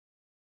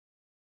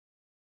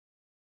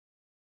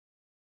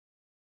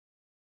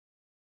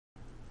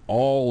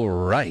All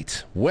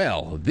right.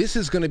 Well, this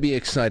is going to be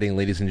exciting,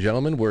 ladies and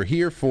gentlemen. We're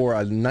here for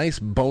a nice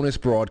bonus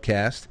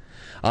broadcast.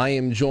 I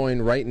am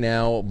joined right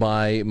now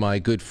by my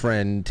good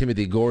friend,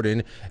 Timothy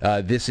Gordon.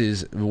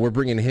 We're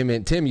bringing him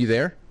in. Tim, you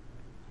there?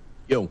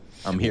 Yo,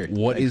 I'm here.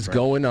 What is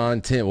going on,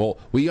 Tim? Well,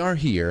 we are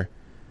here.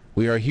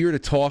 We are here to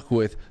talk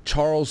with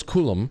Charles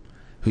Coulombe.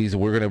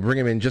 We're going to bring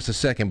him in just a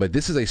second, but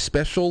this is a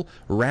special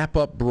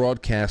wrap-up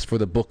broadcast for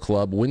the book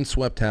club,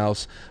 Windswept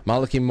House,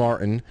 Malachi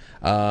Martin.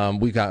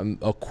 We got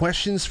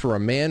questions for a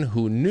man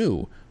who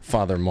knew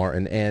Father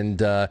Martin, and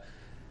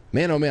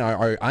man, oh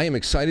man, I am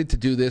excited to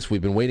do this.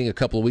 We've been waiting a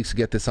couple of weeks to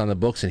get this on the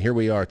books, and here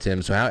we are,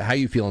 Tim. So how are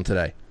you feeling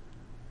today?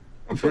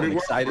 I'm feeling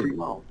excited.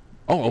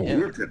 Oh,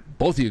 yeah.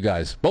 Both of you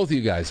guys.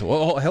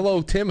 Well,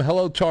 hello, Tim.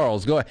 Hello,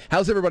 Charles. Go ahead.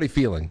 How's everybody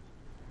feeling?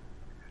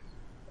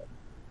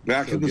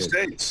 Back in the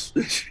States.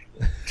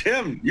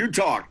 Tim, you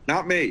talk,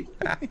 not me.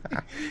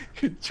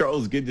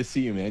 Charles, good to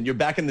see you, man. You're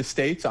back in the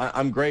States.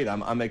 I'm great.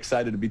 I'm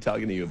excited to be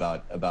talking to you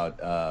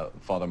about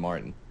Father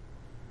Martin.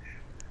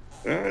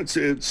 It's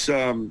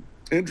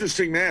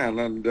interesting man,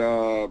 and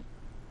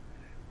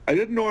I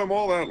didn't know him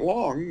all that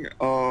long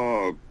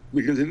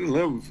because he didn't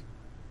live.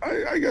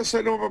 I guess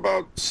I know him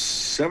about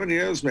 7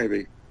 years,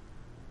 maybe,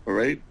 or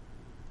 8.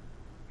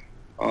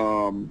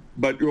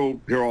 But you'll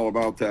hear all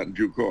about that in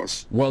due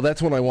course. Well,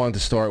 that's what I wanted to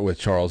start with,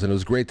 Charles, and it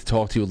was great to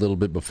talk to you a little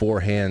bit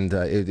beforehand.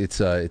 It's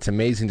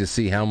amazing to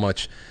see how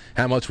much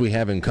we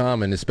have in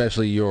common,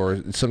 especially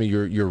some of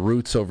your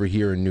roots over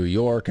here in New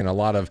York, and a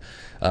lot of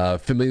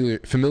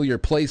familiar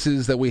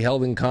places that we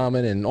held in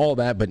common, and all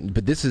that.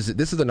 But this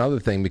is another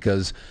thing,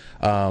 because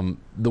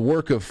the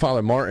work of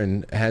Father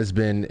Martin has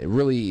been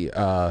really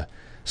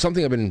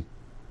something I've been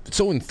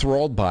so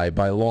enthralled by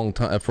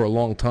for a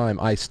long time.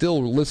 I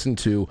still listen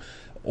to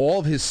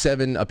all of his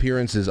 7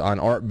 appearances on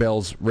Art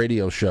Bell's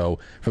radio show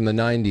from the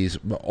 90s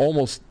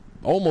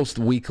almost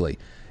weekly.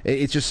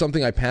 It's just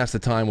something I pass the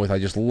time with. I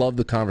just love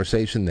the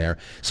conversation there.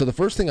 So the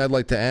first thing I'd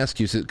like to ask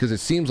you, because it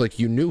seems like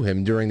you knew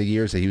him during the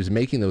years that he was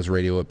making those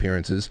radio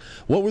appearances,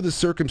 what were the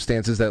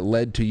circumstances that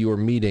led to your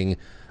meeting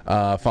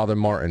Father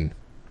Martin?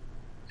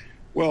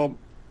 Well,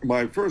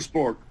 my first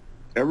book,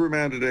 Every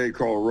Man Today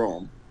Called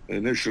Rome,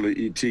 initially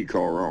E.T.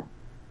 Called Rome,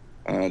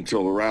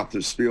 until the wrath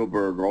of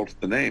Spielberg altered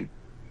the name.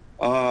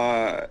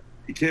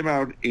 It came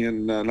out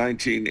in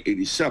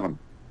 1987,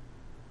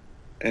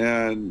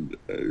 and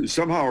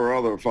somehow or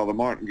other, Father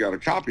Martin got a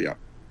copy of it,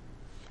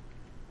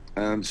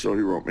 and so he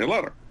wrote me a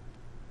letter,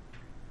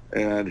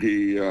 and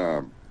he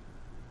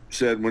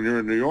said, "When you're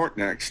in New York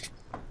next,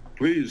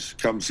 please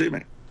come see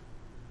me."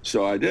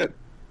 So I did,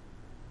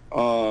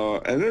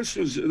 and this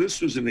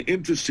was an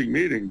interesting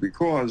meeting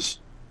because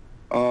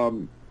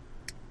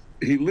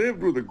he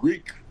lived with a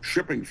Greek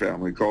shipping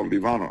family called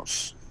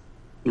Livanos.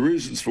 The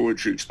reasons for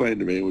which he explained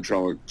to me, which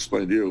I'll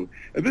explain to you.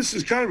 And this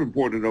is kind of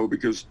important to know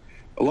because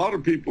a lot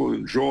of people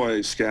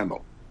enjoy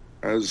scandal.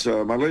 As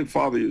my late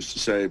father used to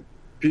say,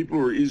 people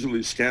who are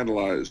easily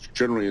scandalized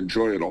generally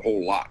enjoy it a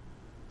whole lot.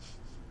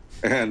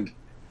 And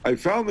I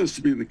found this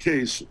to be the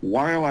case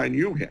while I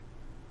knew him.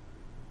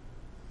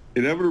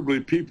 Inevitably,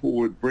 people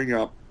would bring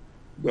up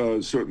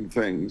certain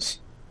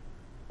things,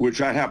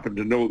 which I happened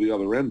to know the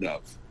other end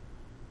of,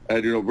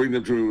 and, bring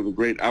them to me with a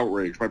great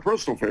outrage. My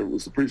personal favorite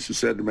was the priest who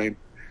said to me,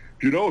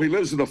 "You know, he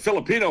lives with a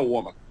Filipino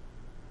woman."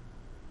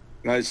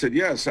 And I said,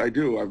 "Yes, I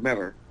do. I've met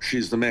her.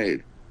 She's the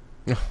maid."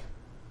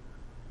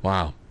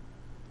 Wow.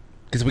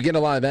 Because we get a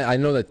lot of that. I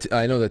know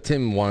that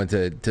Tim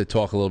wanted to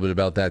talk a little bit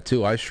about that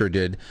too. I sure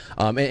did.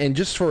 And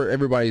just for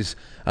everybody's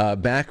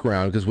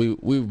background, because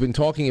we've been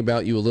talking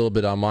about you a little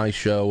bit on my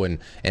show and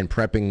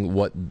prepping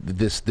what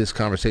this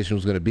conversation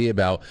was going to be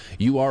about.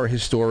 You are a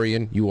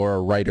historian. You are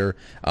a writer,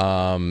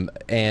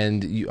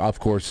 and you, of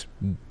course,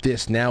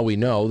 now we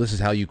know this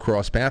is how you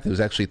cross paths. It was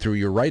actually through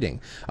your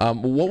writing.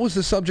 What was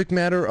the subject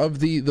matter of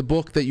the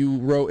book that you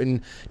wrote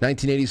in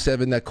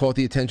 1987 that caught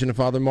the attention of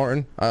Father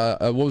Martin?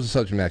 What was the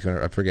subject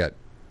matter? I forget.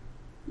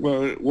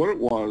 Well, what it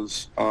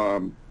was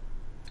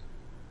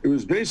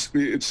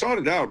basically, it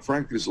started out,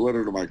 frankly, as a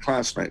letter to my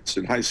classmates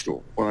in high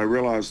school when I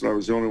realized that I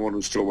was the only one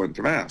who still went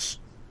to Mass.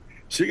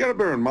 So you got to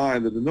bear in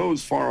mind that in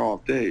those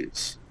far-off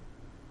days,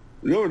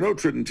 there were no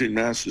Tridentine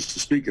Masses to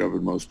speak of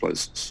in most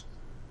places.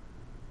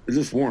 There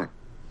just weren't.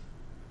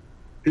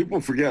 People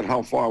forget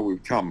how far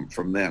we've come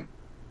from then.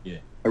 Yeah.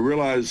 I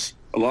realize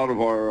a lot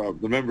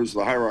of the members of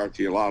the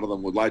hierarchy, a lot of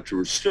them would like to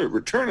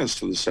return us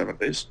to the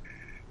 70s.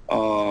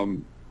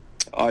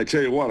 I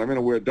tell you what, I'm going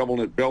to wear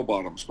double-knit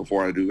bell-bottoms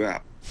before I do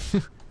that.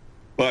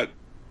 But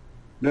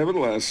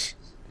nevertheless,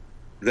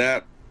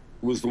 that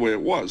was the way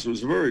it was. It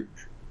was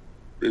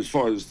as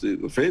far as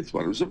the faith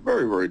went, it was a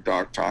very, very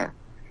dark time.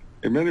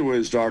 In many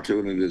ways, darker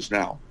than it is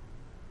now.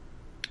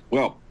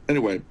 Well,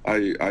 anyway,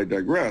 I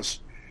digress.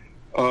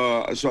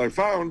 So I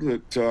found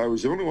that I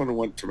was the only one who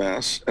went to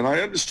Mass, and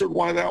I understood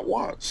why that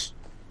was.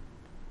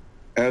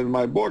 And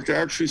my book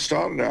actually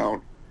started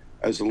out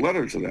as a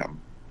letter to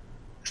them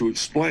to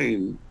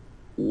explain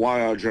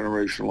why our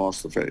generation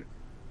lost the faith.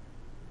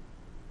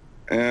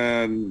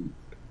 And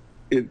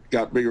it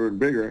got bigger and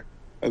bigger.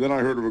 And then I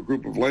heard of a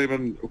group of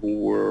laymen who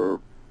were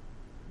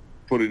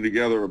putting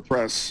together a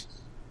press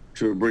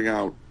to bring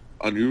out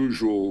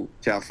unusual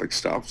Catholic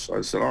stuff. So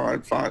I said, all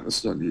right, fine, this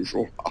is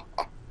unusual.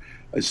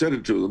 I sent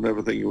it to them,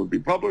 everything it would be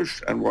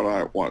published and what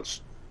it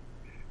was.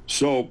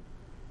 So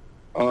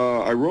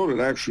I wrote it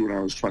actually when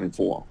I was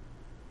 24.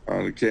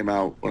 It came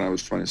out when I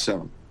was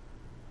 27.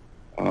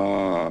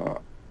 And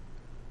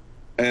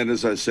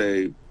as I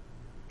say,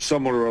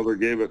 someone or other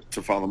gave it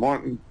to Father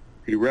Martin.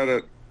 He read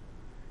it.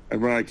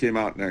 And when I came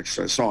out next,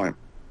 I saw him.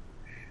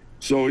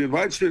 So he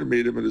invites me to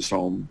meet him at his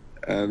home.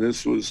 And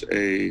this was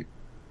a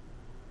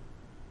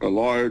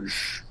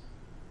large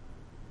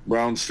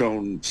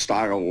brownstone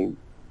style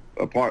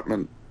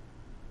apartment,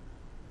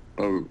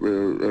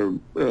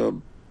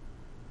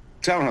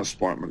 townhouse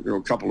apartment,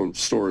 a couple of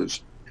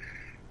stories,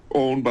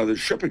 owned by the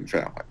shipping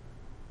family.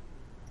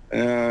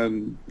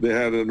 And they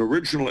had an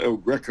original El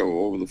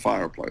Greco over the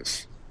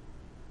fireplace.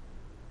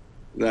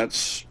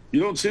 You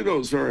don't see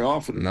those very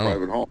often in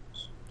private homes.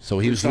 So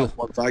he was not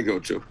ones I go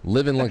to.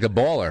 Living like a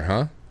baller,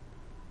 huh?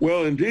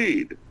 Well,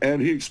 indeed.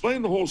 And he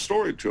explained the whole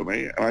story to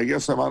me. And I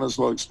guess I might as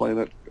well explain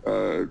it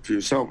to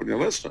yourself and your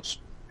listeners.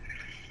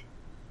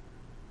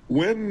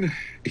 When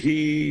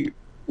he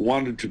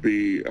wanted to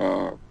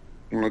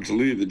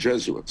leave the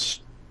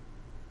Jesuits,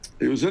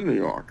 he was in New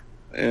York,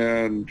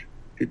 and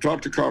he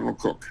talked to Cardinal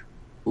Cook,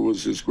 who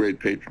was his great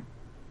patron.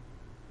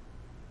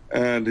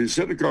 And he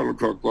said to Cardinal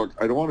Cook, look,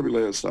 I don't want to be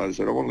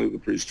laicized, I don't want to leave the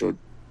priesthood,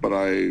 but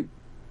I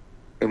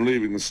am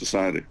leaving the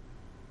society.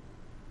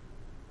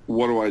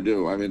 What do I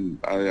do? I mean,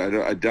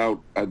 I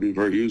doubt I'd be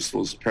very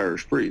useful as a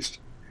parish priest.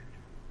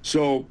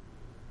 So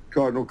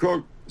Cardinal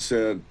Cook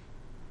said,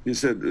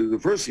 the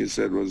first thing he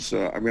said was,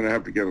 I'm going to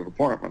have to get an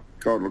apartment.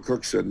 Cardinal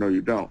Cook said, no,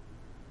 you don't.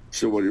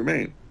 So what do you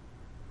mean?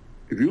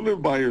 If you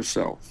live by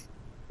yourself,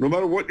 no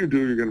matter what you do,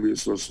 you're going to be a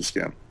source of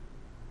scandal.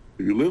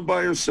 If you live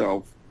by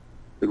yourself,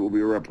 it will be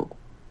irreparable.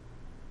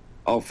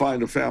 I'll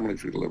find a family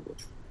for you to live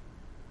with.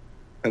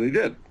 And he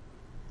did,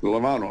 the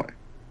Lamanoy.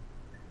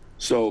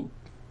 So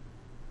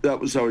that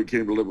was how he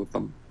came to live with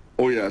them.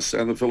 Oh, yes,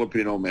 and the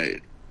Filipino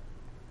maid.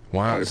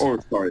 Wow.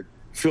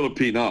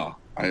 Filipina.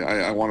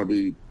 I want to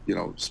be,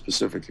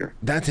 specific here.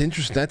 That's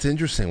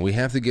interesting. We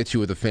have to get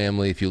you with a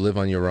family. If you live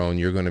on your own,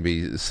 you're going to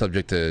be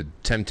subject to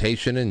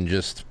temptation and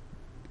just...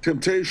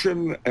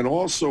 Temptation, and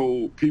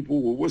also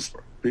people will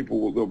whisper.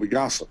 There'll be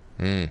gossip.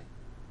 Mm.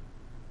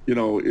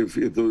 If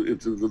the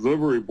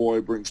delivery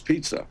boy brings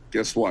pizza,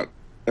 guess what?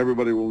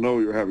 Everybody will know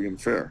you're having an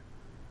affair.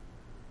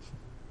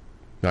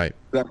 Right.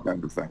 That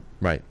kind of thing.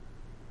 Right.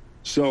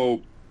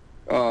 So,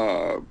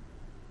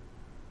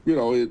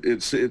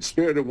 it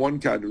spared him one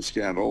kind of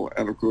scandal,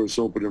 and of course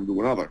opened him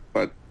to another.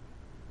 But,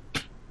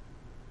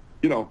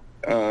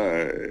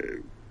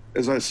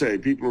 as I say,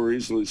 people who are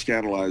easily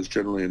scandalized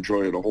generally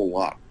enjoy it a whole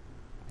lot.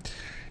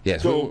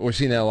 Yes, so, we're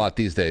seeing that a lot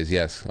these days,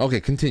 yes. Okay,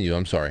 continue,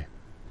 I'm sorry.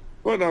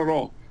 Well, not at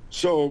all.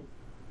 So,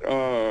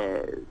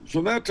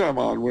 from that time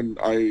on, when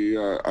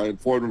I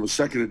informed him a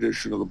second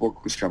edition of the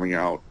book was coming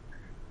out,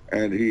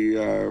 and he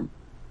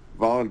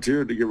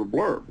volunteered to give a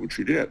blurb, which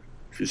he did.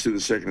 If you see the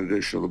second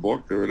edition of the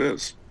book, there it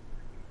is.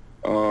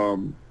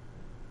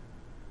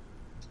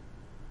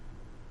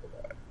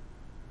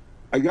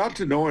 I got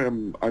to know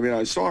him. I mean,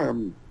 I saw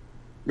him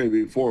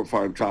maybe 4 or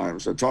 5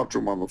 times. I talked to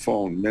him on the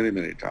phone many,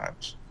 many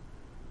times.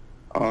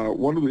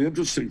 One of the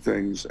interesting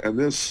things, and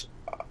this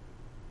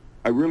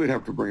I really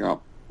have to bring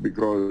up,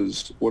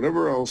 because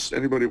whatever else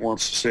anybody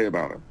wants to say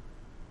about him,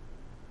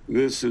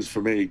 this is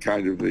for me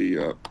kind of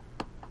the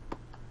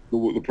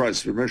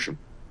price of admission.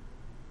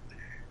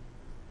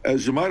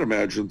 As you might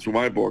imagine, through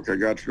my book, I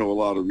got to know a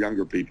lot of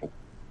younger people.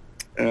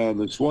 And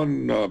this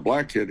one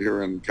black kid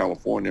here in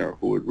California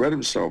who had read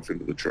himself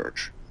into the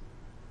church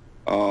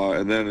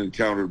and then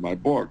encountered my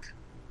book,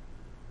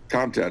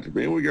 contacted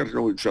me, and we got to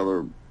know each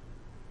other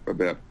a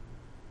bit.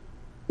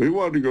 He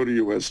wanted to go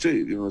to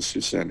USD, the University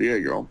of San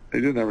Diego.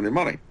 He didn't have any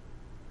money.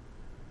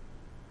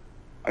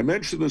 I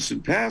mentioned this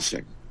in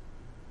passing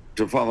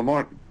to Father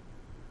Martin.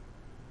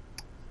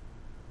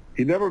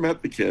 He never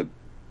met the kid,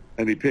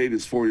 and he paid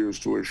his 4 years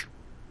tuition.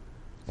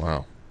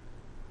 Wow.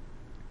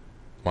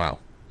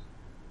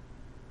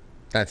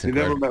 That's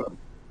incredible. He never met him.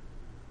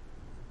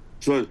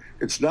 So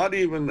it's not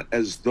even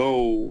as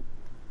though,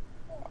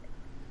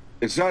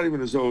 as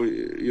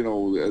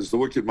the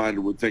wicked-minded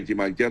would think he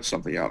might get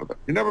something out of it.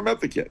 He never met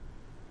the kid.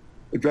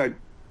 In fact,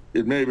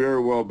 it may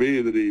very well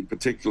be that he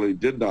particularly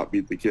did not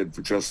meet the kid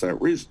for just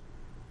that reason.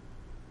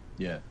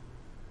 Yeah.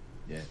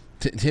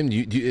 Tim, do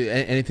you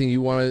anything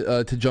you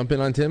want to jump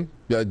in on, Tim?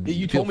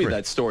 You told me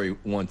that story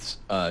once,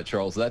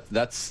 Charles.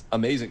 That's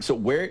amazing. So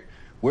where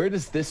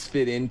does this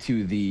fit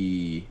into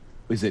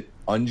is it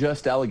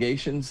unjust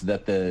allegations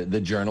that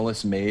the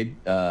journalist made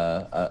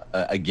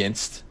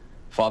against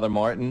Father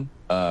Martin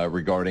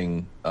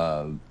regarding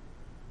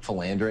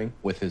philandering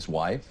with his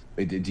wife?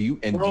 Do you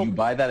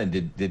buy that? And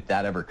did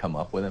that ever come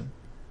up with him?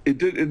 It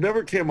did. It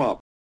never came up.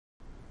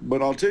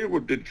 But I'll tell you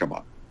what did come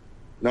up.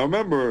 Now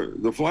remember,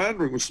 the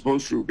philandering was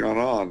supposed to have gone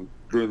on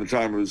during the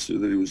time that he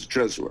was a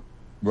Jesuit.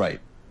 Right.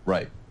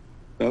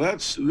 Now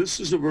this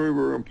is a very,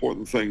 very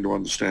important thing to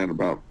understand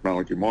about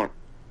Malachi Martin.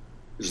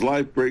 His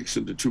life breaks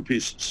into two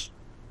pieces: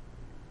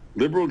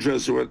 liberal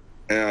Jesuit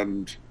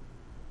and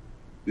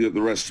the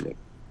rest of it.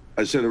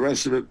 I say the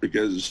rest of it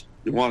because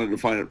you wanted to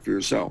find it for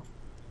yourself.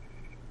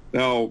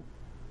 Now,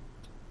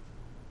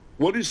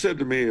 what he said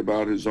to me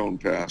about his own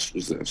past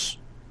was this.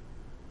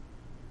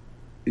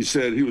 He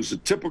said he was a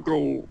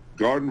typical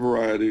garden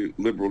variety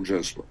liberal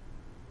Jesuit.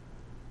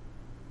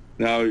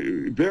 Now,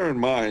 bear in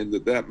mind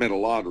that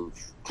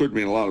could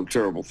mean a lot of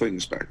terrible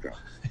things back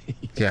then.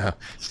 Yeah,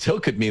 still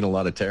could mean a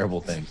lot of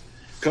terrible things.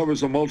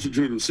 Covers a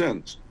multitude of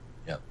sins.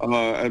 Yeah.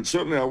 And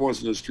certainly I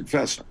wasn't his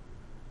confessor.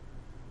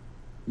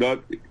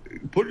 But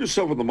put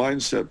yourself in the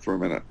mindset for a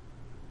minute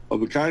of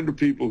the kind of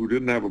people who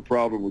didn't have a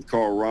problem with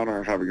Karl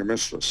Rahner having a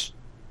mistress,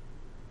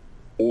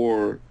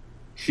 or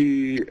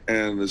he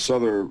and this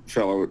other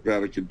fellow at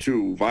Vatican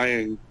II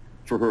vying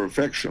for her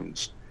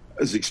affections,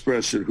 as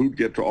expressed in who'd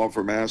get to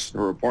offer Mass in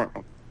her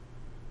apartment.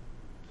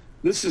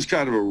 This is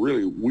kind of a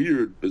really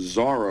weird,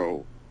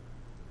 bizarro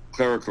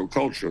clerical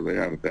culture they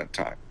had at that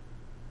time.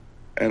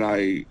 And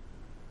I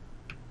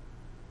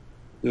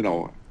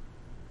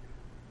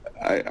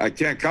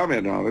can't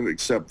comment on it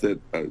except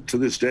that to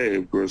this day,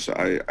 of course,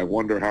 I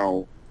wonder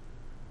how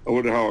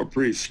a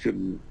priest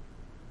can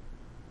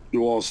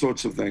do all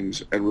sorts of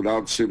things and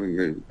without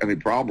seemingly any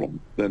problem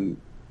then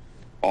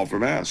offer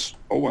Mass.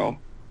 Oh well.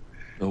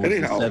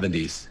 Anyhow, the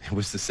 70s. It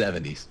was the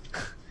 70s.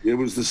 It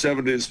was the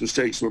 70s.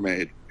 Mistakes were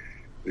made.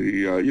 When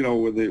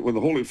the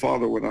Holy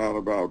Father went on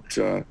about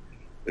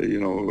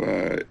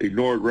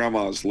ignore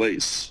Grandma's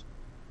lace,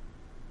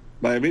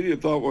 my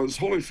immediate thought was,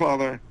 Holy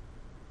Father,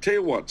 tell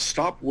you what,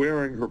 stop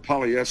wearing her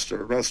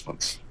polyester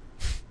vestments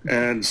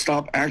and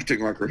stop acting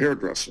like her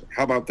hairdresser.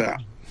 How about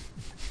that?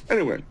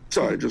 Anyway,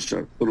 sorry, just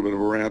a little bit of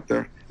a rant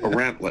there, a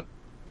rantlet.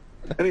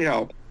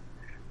 Anyhow,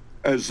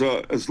 as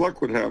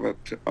luck would have it,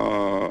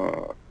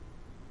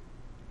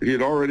 he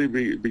had already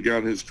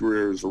begun his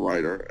career as a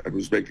writer and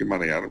was making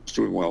money at it, was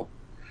doing well.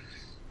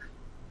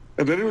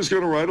 And then he was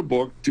going to write a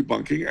book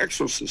debunking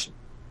exorcism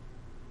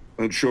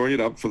and showing it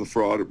up for the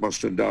fraud it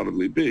must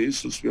undoubtedly be,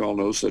 since we all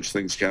know such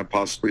things can't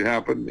possibly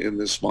happen in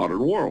this modern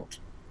world.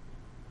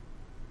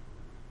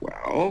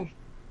 Well,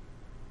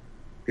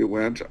 he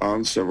went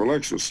on several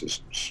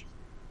exorcisms.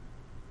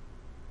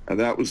 And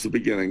that was the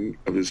beginning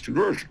of his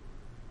conversion.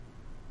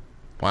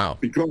 Wow.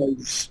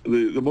 Because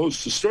the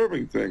most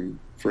disturbing thing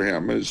for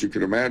him, as you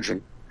can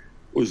imagine,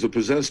 was the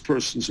possessed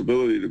person's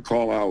ability to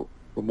call out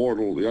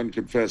the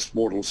unconfessed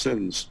mortal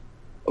sins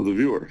of the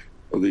viewer,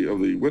 of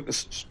the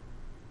witnesses.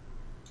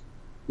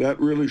 That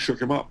really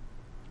shook him up.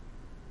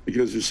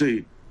 Because you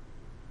see,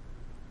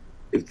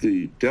 if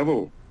the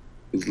devil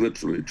is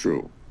literally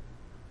true,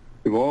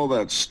 if all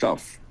that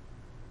stuff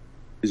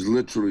is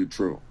literally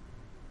true,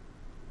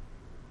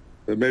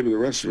 then maybe the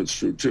rest of it's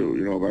true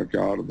too, about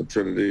God and the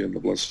Trinity and the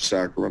Blessed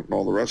Sacrament and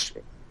all the rest of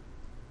it.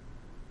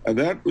 And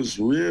that was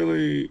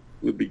really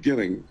the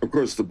beginning. Of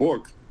course, the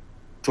book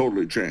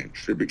totally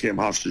changed. It became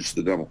Hostage to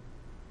the Devil.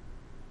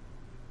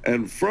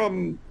 And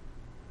from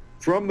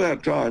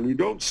that time, you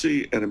don't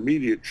see an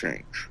immediate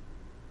change.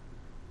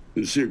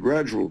 You see a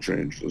gradual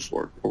change in this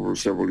work over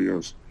several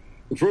years.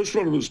 The first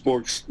one of his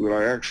books that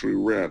I actually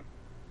read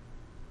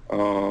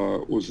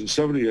was in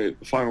 1978,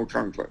 The Final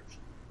Conclave,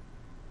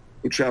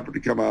 which happened to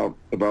come out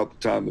about the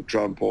time that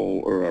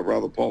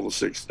Paul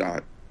VI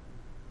died.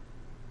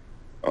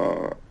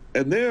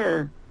 And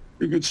there,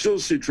 you could still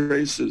see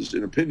traces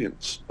in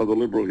opinions of the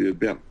liberal he had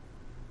been.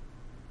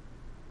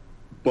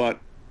 But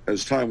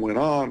as time went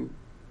on,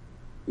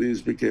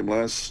 these became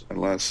less and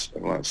less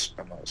and less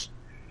and less.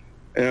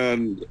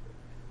 And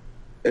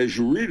as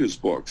you read his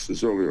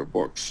earlier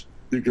books,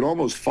 you can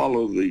almost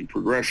follow the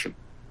progression.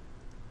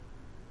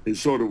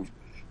 He's sort of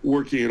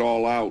working it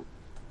all out,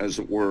 as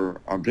it were,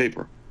 on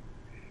paper.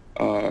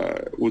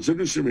 What's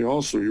interesting to me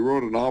also, he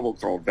wrote a novel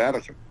called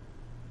Vatican,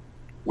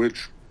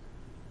 which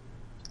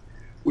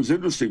was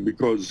interesting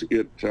because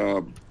it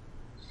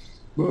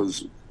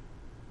was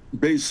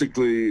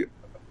basically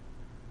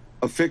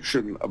a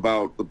fiction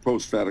about the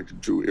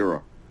post-Vatican II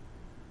era.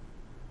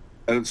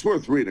 And it's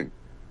worth reading.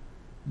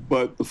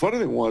 But the funny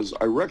thing was,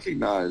 I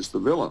recognized the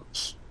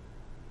villains.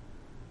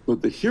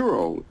 But the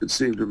hero, it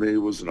seemed to me,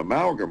 was an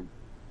amalgam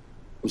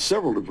of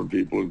several different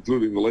people,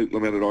 including the late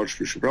lamented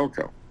Archbishop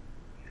Elko.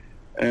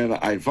 And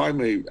I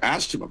finally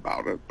asked him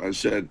about it. I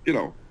said,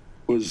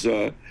 was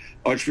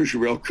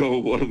Archbishop Elko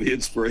one of the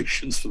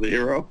inspirations for the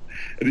hero?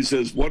 And he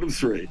says, one of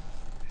three.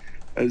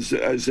 I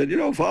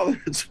said,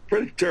 Father, it's a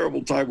pretty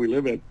terrible time we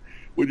live in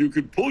when you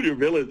can pull your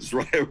villains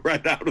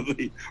right out of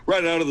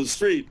the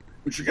street,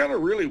 but you got to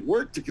really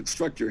work to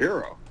construct your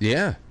hero.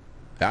 Yeah.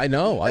 I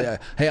know.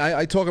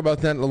 I talk about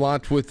that a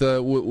lot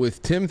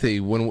with Timothy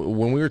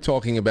when we were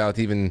talking about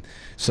even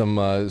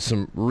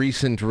some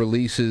recent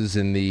releases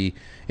in the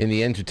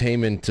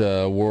entertainment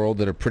world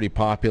that are pretty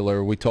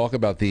popular. We talk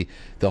about the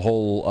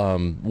whole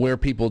where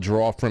people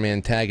draw from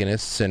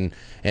antagonists and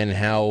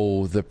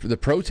how the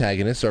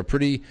protagonists are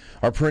pretty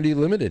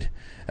limited.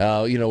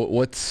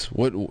 what's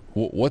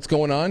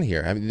going on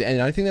here? I mean,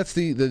 and I think that's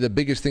the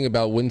biggest thing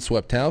about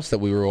Windswept House that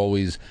we were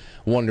always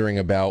wondering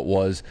about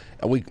was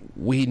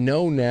we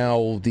know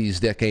now these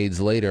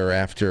decades later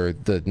after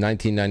the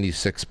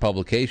 1996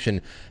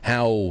 publication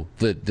how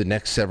the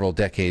next several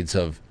decades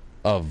of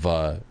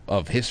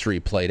history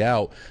played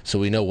out, so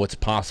we know what's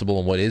possible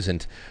and what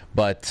isn't.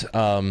 But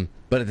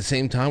at the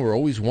same time, we're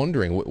always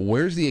wondering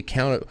where's the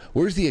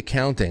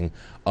accounting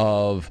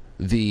of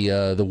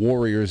the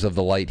warriors of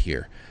the light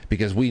here,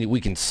 because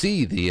we can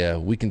see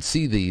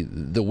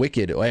the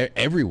wicked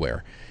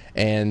everywhere,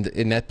 and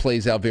that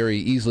plays out very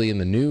easily in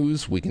the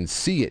news. We can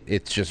see it;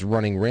 it's just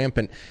running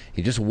rampant.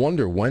 You just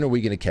wonder, when are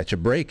we going to catch a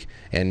break?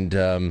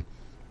 And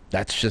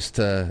that's just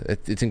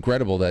it's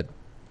incredible that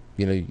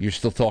you're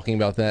still talking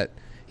about that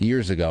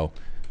years ago.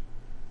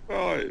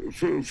 Well,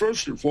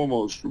 first and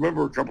foremost,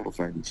 remember a couple of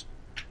things.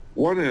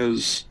 One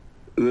is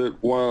that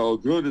while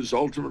good is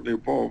ultimately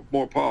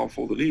more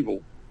powerful than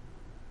evil,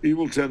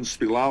 evil tends to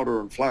be louder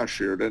and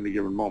flashier at any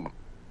given moment.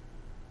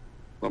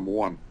 Number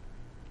one.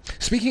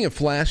 Speaking of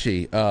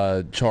flashy,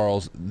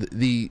 Charles,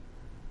 the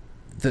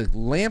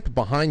lamp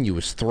behind you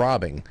is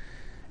throbbing,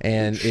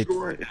 and it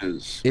sure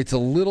is. It's a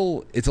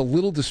little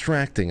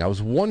distracting. I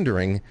was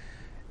wondering.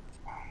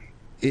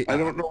 I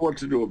don't know what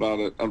to do about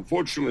it.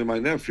 Unfortunately, my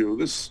nephew,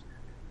 this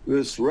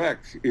wreck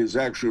is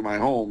actually my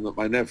home that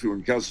my nephew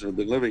and cousin have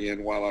been living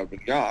in while I've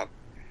been gone,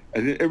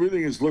 and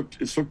everything is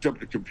hooked up to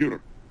the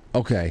computer.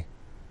 Okay,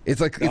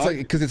 it's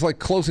like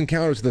Close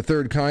Encounters of the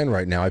Third Kind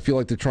right now. I feel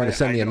like they're trying to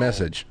send me a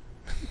message.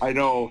 I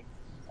know.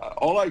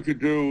 All I could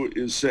do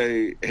is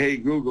say, "Hey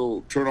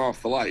Google, turn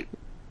off the light."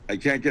 I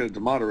can't get it to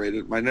moderate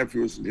it. My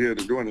nephew isn't here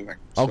to do anything.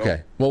 So.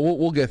 Okay. Well,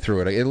 we'll get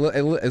through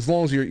it. As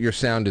long as your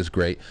sound is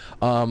great.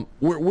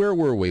 Where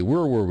were we?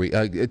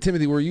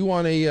 Timothy, were you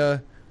on a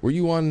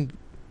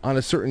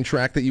certain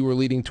track that you were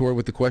leading toward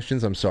with the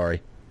questions? I'm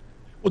sorry.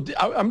 Well,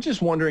 I'm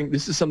just wondering.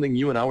 This is something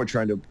you and I were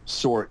trying to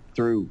sort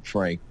through,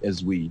 Frank,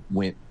 as we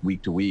went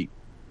week to week.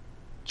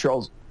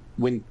 Charles,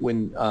 when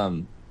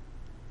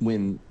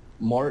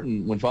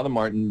Father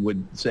Martin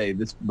would say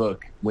this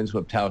book,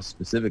 Windswept House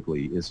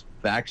specifically, is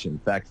fact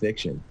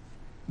fiction,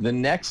 the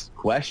next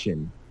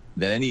question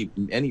that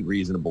any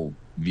reasonable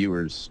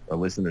viewer's or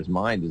listener's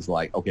mind is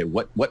like, okay,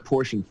 what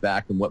portion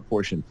fact and what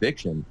portion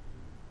fiction?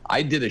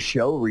 I did a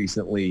show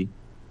recently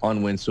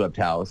on Windswept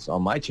House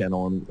on my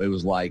channel, and it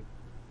was like,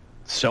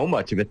 so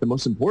much of it, the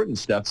most important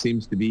stuff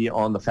seems to be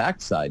on the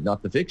fact side,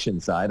 not the fiction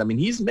side. I mean,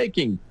 he's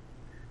making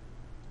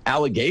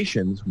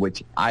allegations,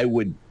 which I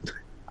wouldn't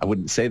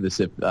say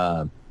this if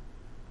some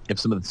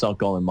of the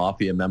Sunk Island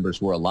Mafia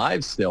members were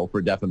alive still,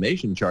 for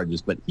defamation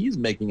charges, but he's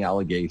making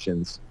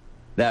allegations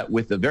that,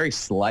 with a very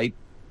slight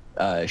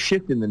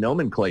shift in the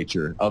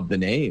nomenclature of the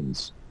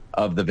names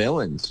of the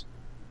villains,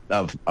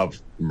 of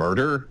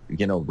murder,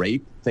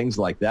 rape, things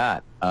like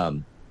that.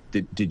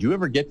 Did you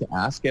ever get to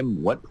ask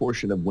him what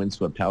portion of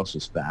Windswept House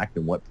was fact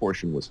and what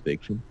portion was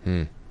fiction?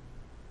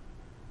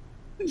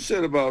 He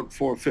said about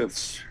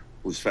 4/5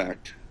 was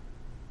fact.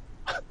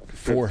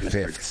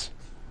 4/5.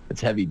 That's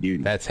heavy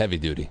duty. That's heavy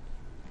duty.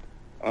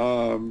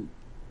 But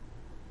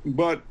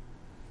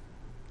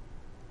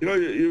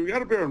you've got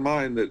to bear in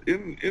mind that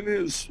in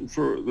his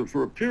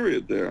for a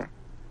period there,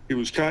 he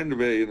was kind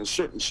of in a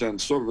certain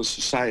sense, sort of a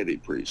society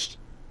priest,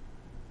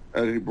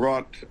 and he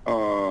brought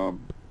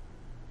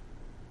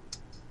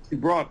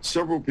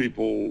several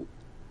people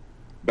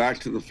back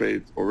to the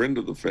faith or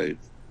into the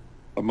faith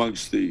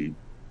amongst the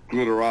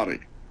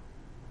glitterati.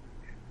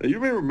 Now, you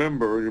may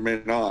remember, or you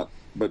may not,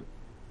 but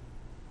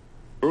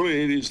early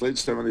 80s, late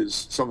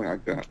 70s, something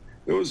like that,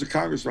 there was a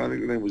congressman, I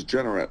think the name was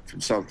Jenneret,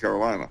 from South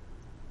Carolina.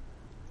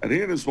 And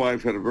he and his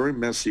wife had a very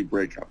messy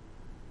breakup.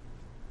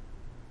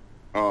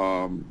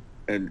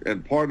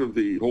 And part of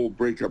the whole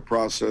breakup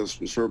process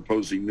was her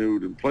posing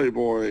nude in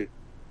Playboy.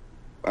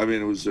 I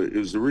mean, it was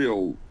a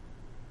real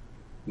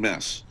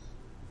mess.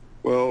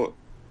 Well,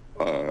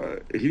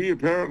 he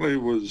apparently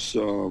was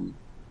the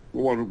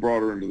one who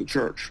brought her into the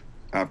church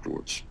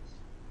afterwards,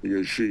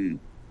 because she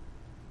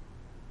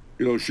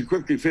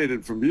quickly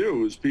faded from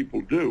view, as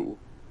people do,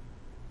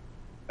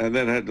 and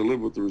then had to live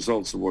with the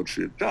results of what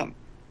she had done,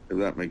 if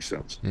that makes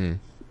sense. He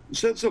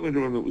said something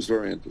to him that was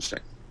very interesting.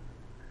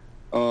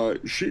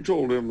 She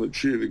told him that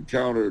she had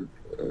encountered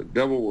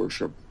devil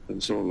worship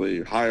in some of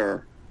the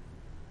higher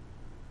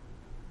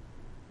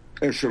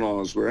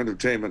echelons where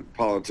entertainment and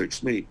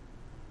politics meet.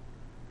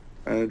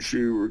 And she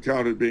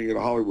recounted being at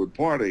a Hollywood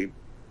party,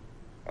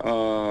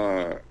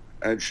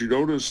 and she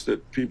noticed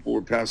that people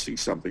were passing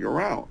something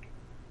around.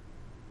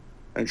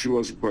 And she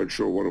wasn't quite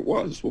sure what it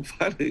was. Well,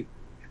 finally,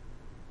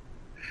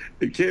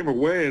 it came her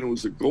way, and it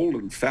was a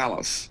golden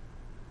phallus.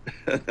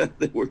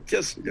 They were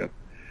kissing it.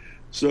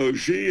 So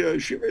she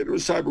made her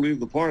disciple leave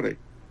the party.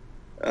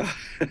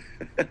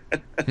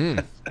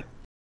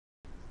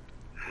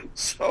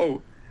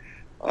 So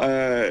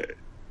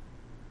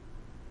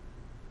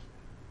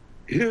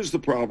here's the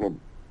problem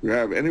you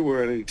have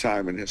anywhere at any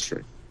time in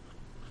history.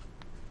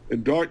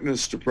 In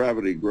darkness,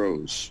 depravity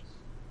grows.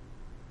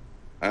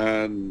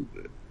 And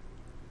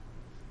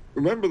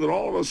remember that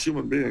all of us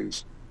human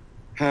beings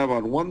have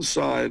on one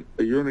side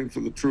a yearning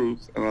for the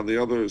truth and on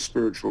the other a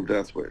spiritual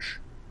death wish.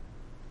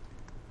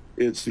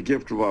 It's the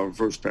gift of our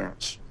first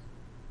parents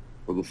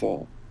for the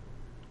fall.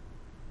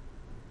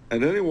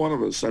 And any one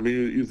of us, I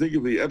mean, you think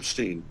of the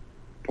Epstein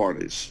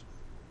parties,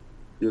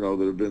 that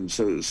have been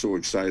so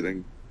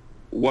exciting.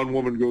 One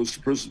woman goes to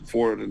prison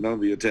for it and none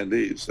of the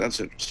attendees. That's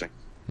interesting.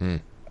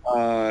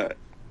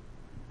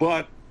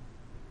 But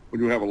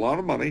when you have a lot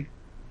of money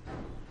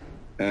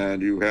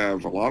and you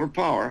have a lot of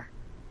power,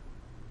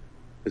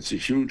 it's a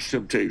huge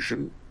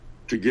temptation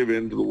to give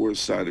in to the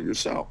worst side of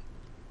yourself.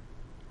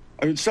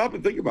 I mean, stop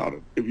and think about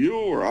it. If you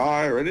or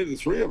I or any of the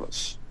three of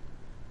us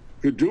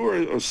could do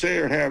or say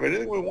or have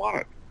anything we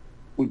wanted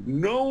with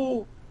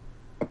no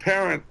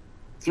apparent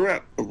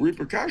threat of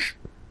repercussion,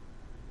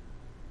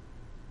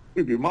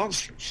 we'd be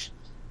monsters.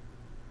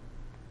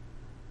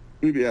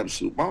 We'd be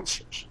absolute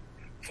monsters.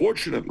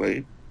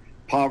 Fortunately,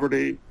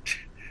 poverty,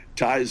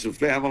 ties of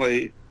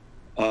family,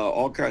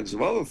 all kinds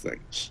of other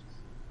things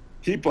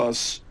keep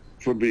us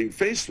from being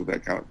faced with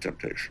that kind of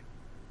temptation.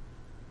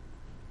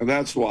 And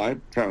that's why,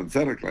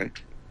 parenthetically,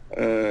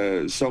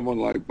 someone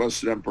like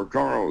Blessed Emperor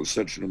Karl is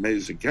such an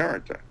amazing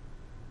character.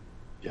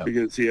 Yep.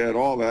 Because he had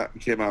all that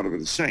and came out of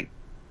it a saint.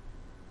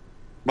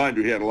 Mind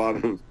you, he had a lot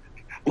of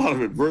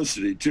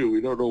adversity too.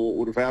 We don't know what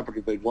would have happened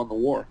if they'd won the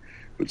war,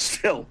 but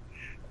still,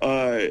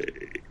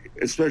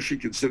 especially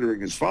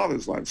considering his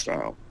father's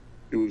lifestyle,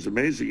 it was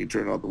amazing he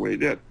turned out the way he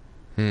did.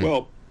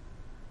 Well,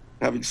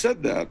 having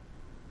said that,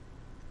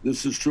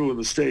 this is true in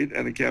the state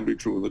and it can be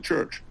true in the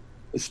church,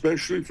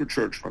 especially for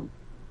churchmen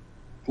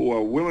who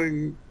are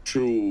willing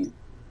to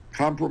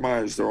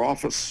compromise their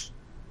office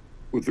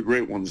with the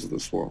great ones of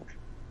this world.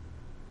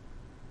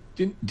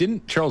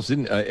 Charles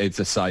didn't, it's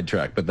a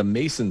sidetrack, but the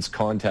Masons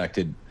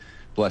contacted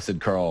Blessed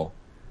Karl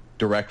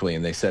directly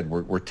and they said,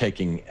 we're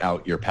taking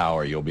out your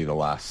power. You'll be the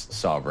last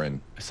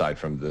sovereign aside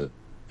from the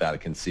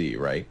Vatican See,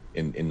 right?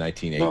 In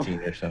 1918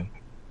 or so?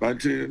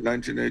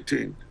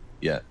 1918.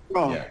 Yeah.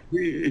 Well, yeah.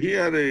 He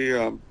had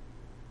a,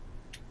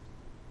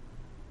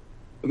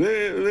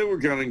 they were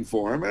gunning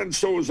for him, and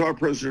so was our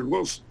President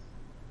Wilson.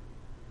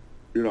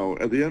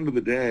 At the end of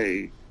the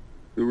day,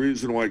 the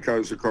reason why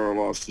Kaiser Karl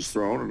lost his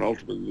throne, and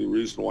ultimately the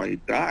reason why he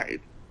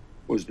died,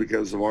 was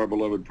because of our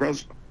beloved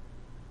president.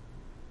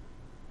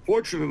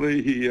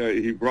 Fortunately,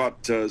 he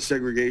brought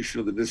segregation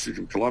of the District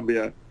of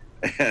Columbia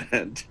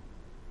and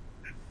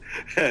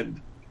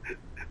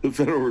the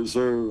Federal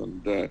Reserve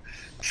and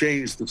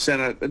changed the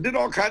Senate and did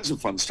all kinds of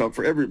fun stuff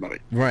for everybody.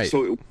 Right.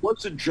 So it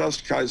wasn't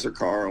just Kaiser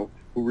Karl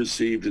who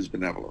received his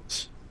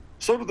benevolence.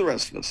 So did the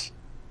rest of us.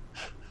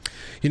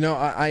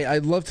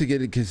 I'd love to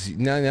get it because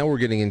now we're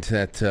getting into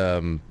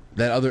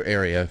that other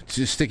area,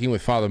 just sticking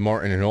with Father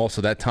Martin and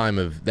also that time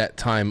of the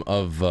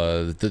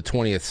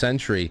 20th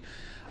century.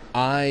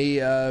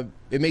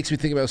 It makes me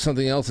think about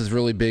something else that's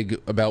really big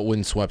about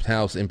Windswept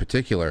House in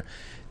particular.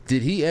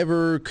 Did he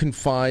ever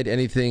confide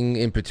anything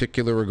in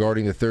particular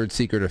regarding the third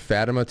secret of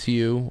Fatima to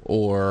you,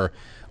 or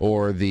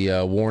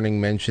the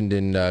warning mentioned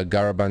in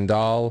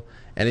Garabandal,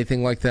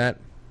 anything like that?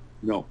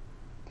 No.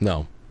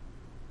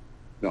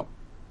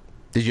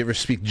 Did you ever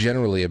speak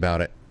generally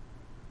about it?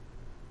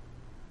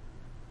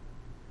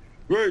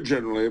 Very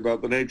generally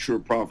about the nature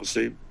of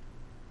prophecy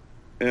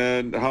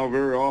and how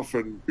very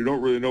often you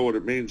don't really know what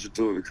it means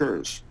until it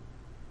occurs.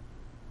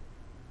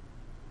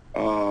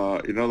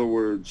 In other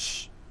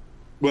words,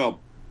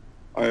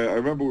 I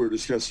remember we were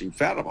discussing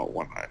Fatima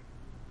one night.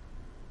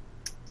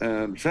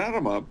 And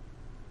Fatima,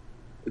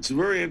 it's a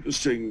very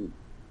interesting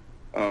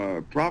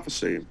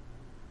prophecy,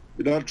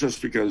 not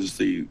just because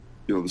we're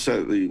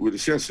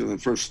discussing the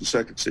first and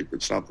second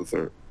secrets, not the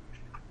third.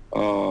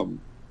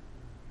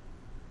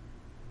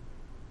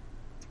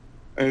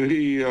 And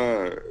he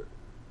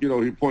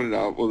pointed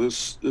out, well,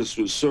 this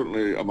was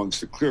certainly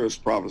amongst the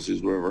clearest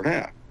prophecies we ever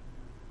had.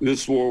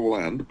 This war will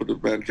end, but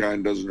if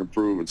mankind doesn't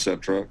improve,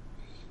 etc.,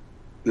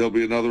 there'll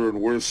be another and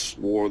worse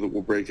war that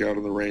will break out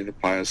in the reign of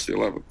Pius XI.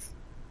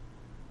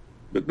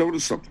 But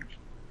notice something.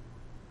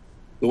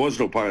 There was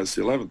no Pius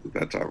XI at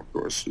that time, of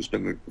course. It was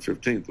Benedict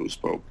XV who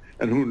spoke.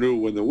 And who knew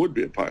when there would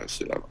be a Pius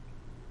XI?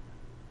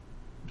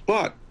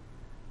 But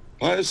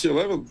Pius XI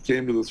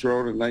came to the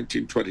throne in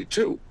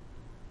 1922.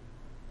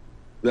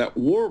 That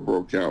war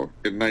broke out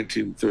in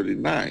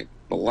 1939,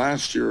 the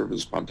last year of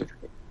his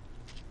pontificate.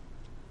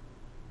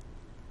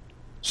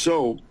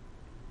 So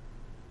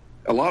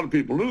a lot of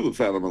people knew the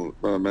Fatima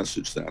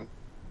message then.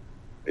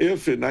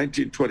 If in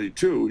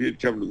 1922 he had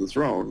come to the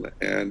throne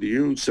and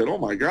you said, oh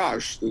my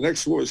gosh, the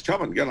next war is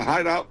coming, got to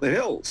hide out in the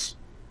hills.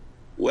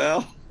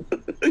 Well,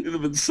 you'd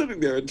have been sitting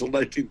there until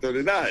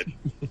 1939,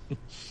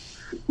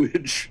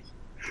 which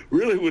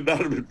really would not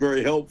have been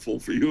very helpful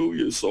for you,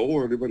 your soul,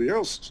 or anybody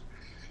else.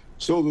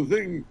 So the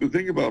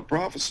thing about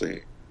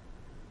prophecy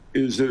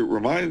is that it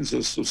reminds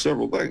us of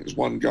several things.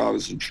 One, God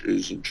is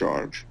in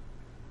charge.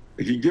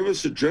 It can give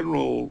us a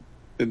general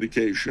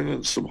indication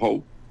and some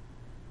hope.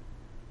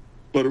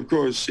 But of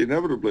course,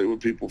 inevitably, what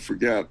people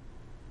forget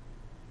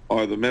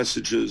are the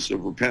messages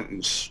of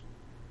repentance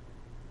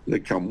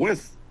that come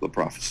with the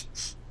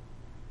prophecies.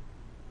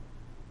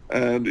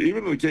 And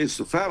even in the case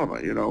of Fatima,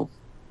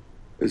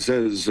 it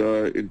says,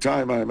 in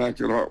time, my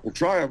immaculate heart will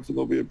triumph, and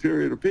there'll be a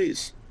period of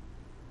peace.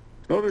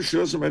 Notice she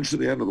doesn't mention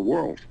the end of the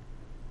world.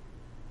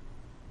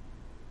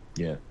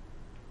 Yeah.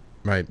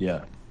 Right.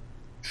 Yeah.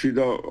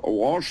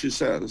 All she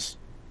says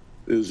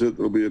is that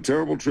there'll be a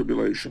terrible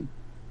tribulation.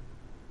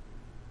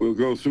 We'll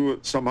go through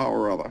it somehow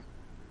or other.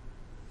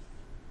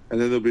 And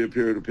then there'll be a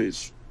period of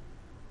peace.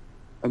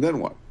 And then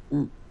what?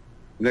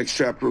 Next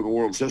chapter of the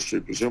world's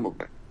history,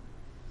 presumably.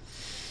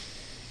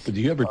 But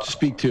do you ever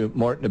speak to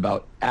Martin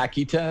about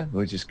Akita,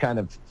 which is kind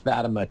of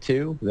Fatima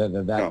too?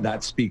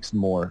 That speaks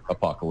more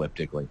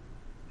apocalyptically.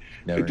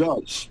 Never. It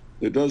does.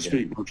 It does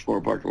speak much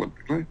more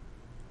apocalyptically.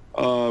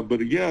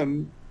 But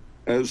again,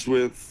 as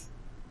with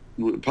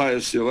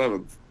Pius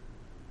XI,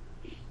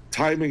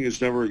 timing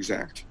is never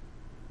exact.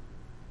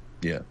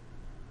 Yeah.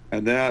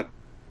 And that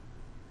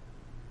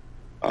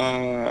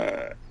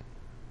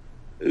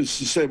is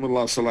the same with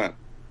La Salette.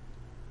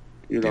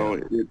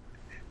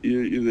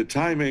 The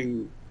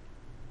timing,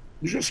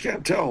 you just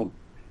can't tell.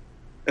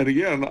 And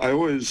again, I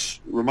always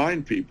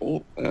remind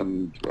people,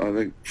 and I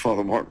think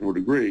Father Martin would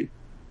agree,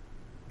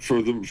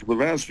 for the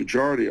vast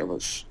majority of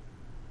us,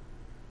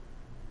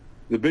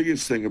 the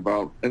biggest thing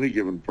about any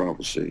given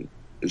prophecy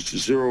is to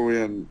zero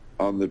in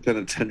on the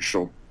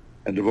penitential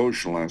and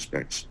devotional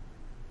aspects.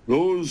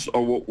 Those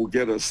are what will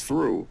get us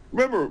through.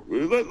 Remember,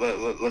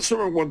 let's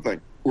remember one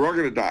thing. We're all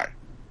going to die.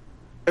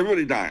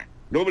 Everybody dying.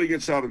 Nobody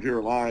gets out of here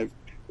alive,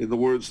 in the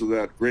words of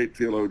that great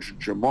theologian,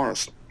 Jim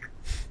Morrison.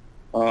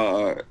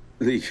 Or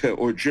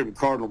Jim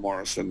Cardinal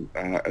Morrison,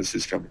 as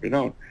he's come to be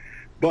known.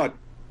 But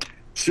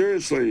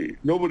seriously,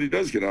 nobody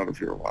does get out of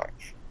here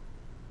alive.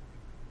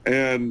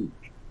 And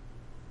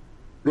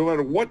no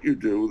matter what you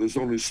do, there's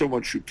only so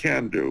much you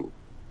can do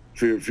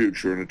for your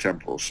future in a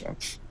temporal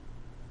sense.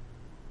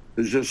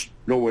 There's just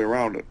no way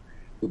around it.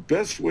 The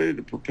best way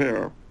to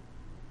prepare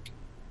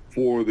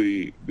for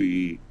the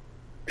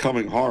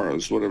coming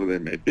horrors, whatever they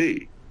may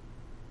be,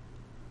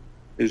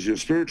 is your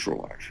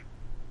spiritual life.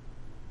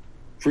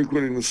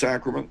 Frequenting the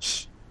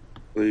sacraments,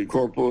 the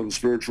corporal and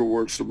spiritual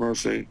works of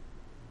mercy,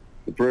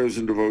 the prayers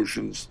and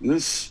devotions. You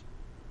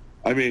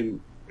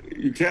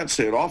can't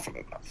say it often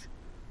enough.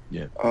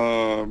 Yeah.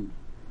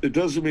 It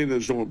doesn't mean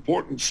there's no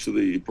importance to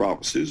the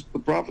prophecies. The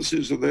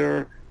prophecies are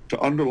there to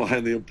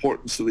underline the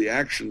importance of the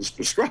actions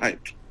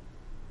prescribed,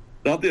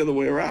 not the other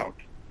way around.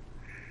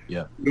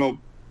 Yeah.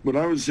 When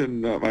I was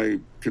in, my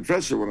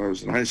confessor when I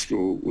was in high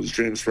school was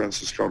James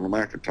Francis Cardinal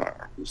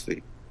McIntyre, who was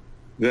the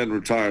then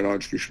retired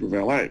Archbishop of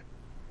L.A.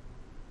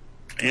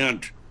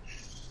 And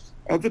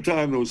at the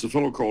time, there was a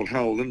fellow called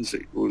Hal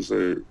Lindsey, who was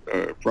a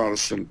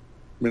Protestant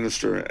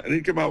minister, and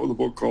he came out with a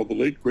book called The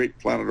Late Great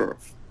Planet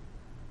Earth.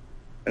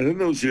 And in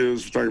those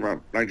years, we're talking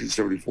about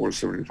 1974,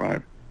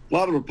 75, a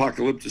lot of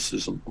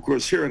apocalypticism. Of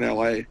course, here in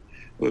L.A.,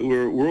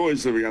 we're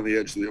always living on the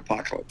edge of the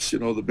apocalypse,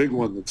 the big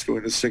one that's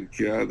going to sink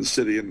the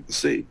city into the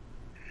sea.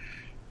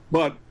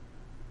 But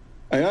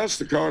I asked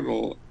the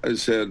Cardinal, I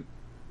said,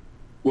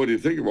 what do you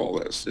think of all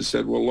this? He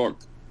said, well, look,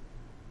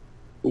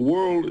 the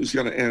world is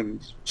going to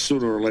end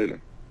sooner or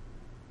later.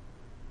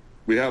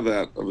 We have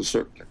that of a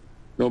certainty.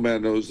 No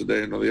man knows the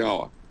day nor the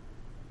hour.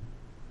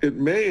 It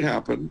may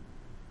happen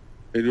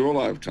in your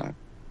lifetime.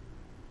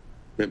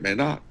 It may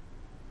not.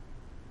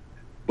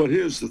 But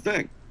here's the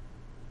thing.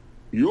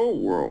 Your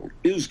world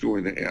is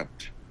going to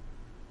end.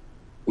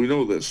 We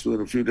know this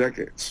within a few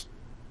decades.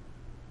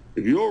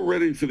 If you're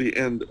ready for the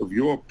end of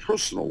your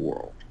personal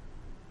world,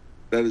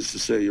 that is to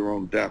say your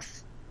own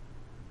death,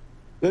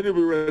 then you'll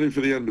be ready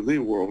for the end of the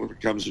world if it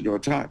comes in your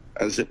time,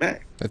 as it may.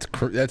 It's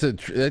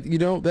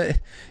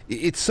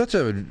such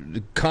a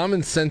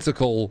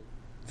commonsensical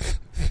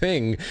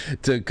thing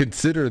to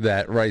consider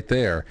that right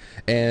there,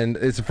 and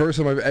it's the first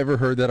time I've ever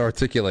heard that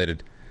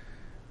articulated.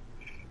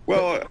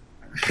 Well,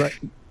 but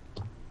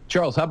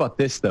Charles, how about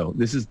this though?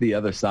 This is the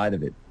other side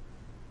of it,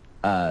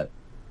 and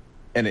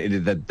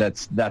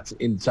that's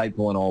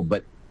insightful and all,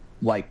 but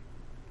like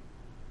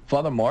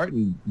Father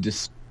Martin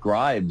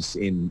describes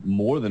in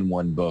more than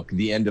one book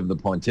the end of the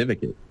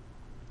pontificate.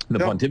 The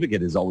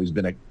pontificate has always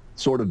been a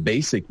sort of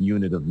basic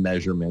unit of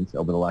measurement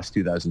over the last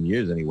 2,000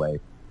 years anyway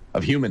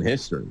of human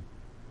history.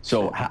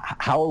 So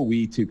how are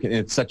we to, and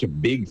it's such a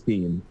big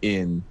theme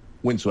in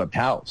Windswept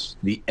House,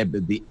 the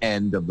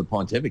end of the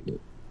pontificate.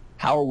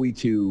 How are we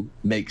to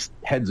make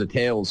heads or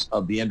tails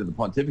of the end of the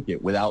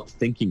pontificate without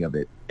thinking of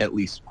it, at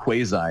least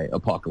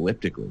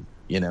quasi-apocalyptically,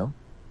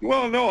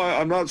 Well, no,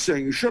 I'm not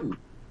saying you shouldn't.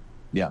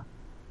 Yeah.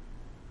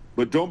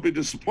 But don't be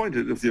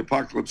disappointed if the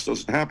apocalypse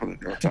doesn't happen in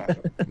your time.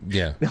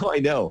 Yeah. No, I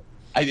know.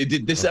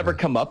 Did this ever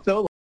come up,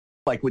 though?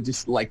 Father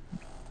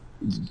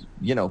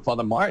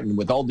Martin,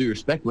 with all due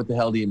respect, what the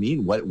hell do you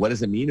mean? What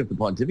does it mean if the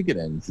pontificate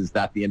ends? Is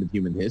that the end of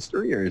human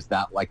history, or is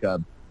that like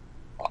a...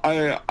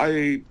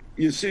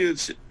 You see,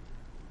 it's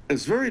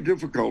very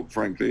difficult,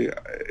 frankly.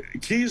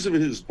 Keys of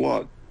His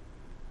Blood.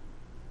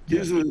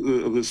 Keys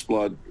of This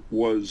Blood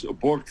was a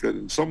book that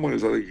in some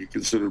ways I think he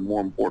considered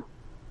more important.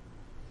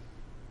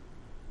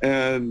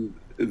 And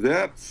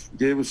that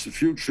gave us a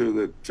future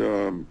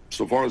that,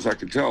 so far as I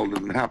can tell,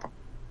 didn't happen.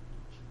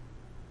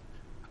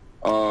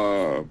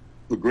 The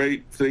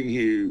great thing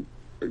he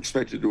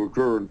expected to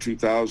occur in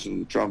 2000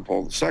 with John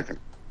Paul II.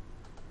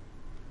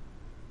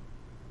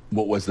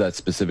 What was that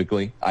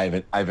specifically?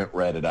 I haven't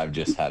read it. I've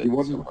just had it. He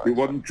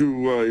wasn't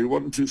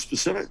too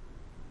specific.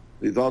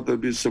 He thought there'd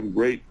be some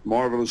great,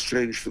 marvelous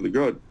change for the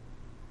good.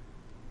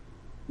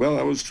 Well,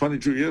 that was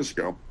 22 years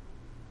ago.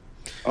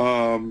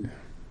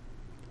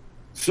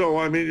 So,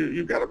 I mean,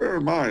 you've got to bear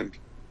in mind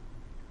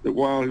that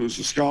while he was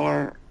a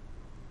scholar,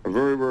 a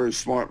very, very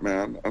smart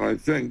man, and I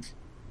think,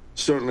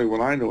 certainly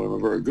when I knew him, a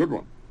very good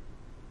one,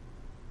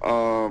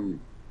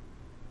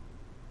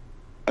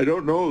 I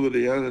don't know that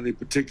he had any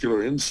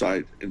particular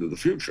insight into the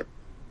future.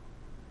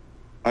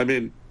 I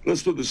mean,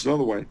 let's put this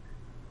another way.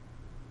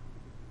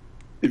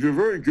 If you're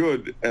very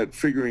good at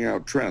figuring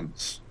out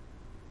trends,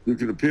 you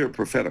can appear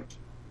prophetic.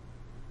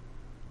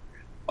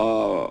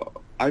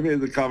 I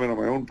made the comment on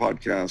my own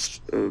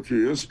podcast a few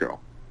years ago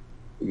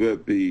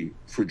that the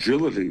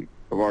fragility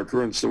of our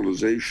current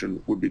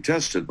civilization would be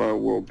tested by a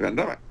world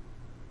pandemic.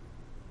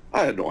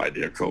 I had no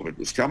idea COVID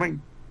was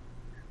coming,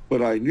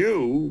 but I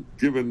knew,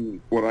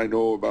 given what I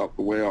know about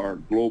the way our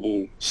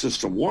global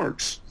system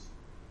works,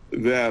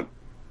 that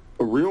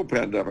a real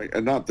pandemic,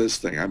 and not this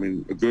thing, I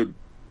mean a good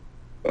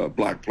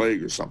Black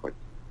Plague or something,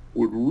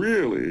 would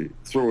really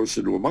throw us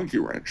into a monkey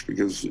wrench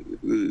because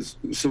the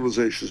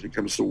civilization has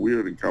become so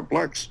weird and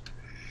complex.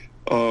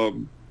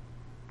 It'd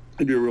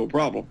be a real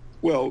problem.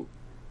 Well,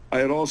 I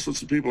had all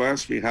sorts of people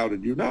ask me, how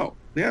did you know?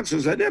 The answer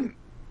is I didn't.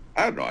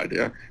 I had no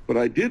idea. But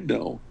I did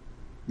know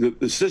that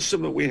the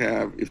system that we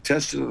have, if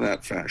tested in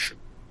that fashion,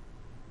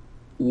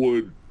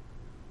 would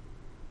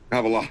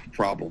have a lot of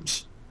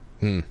problems.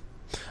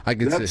 I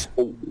can see.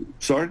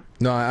 Sorry?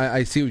 No,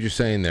 I see what you're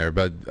saying there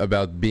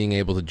about being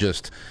able to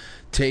just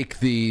take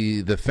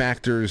the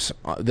factors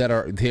that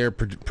are here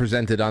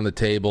presented on the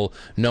table,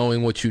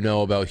 knowing what you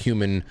know about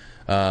human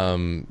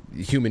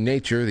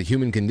nature, the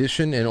human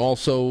condition, and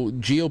also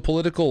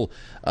geopolitical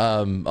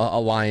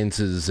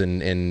alliances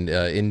and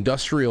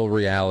industrial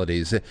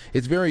realities.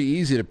 It's very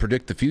easy to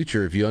predict the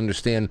future if you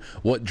understand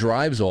what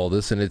drives all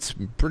this, and it's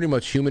pretty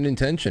much human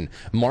intention.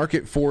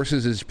 Market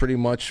forces is pretty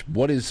much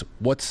what's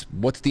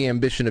the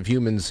ambition of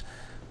humans.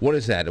 What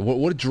is that?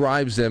 What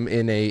drives them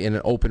in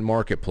an open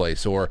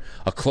marketplace or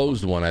a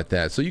closed one at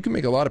that? So you can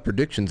make a lot of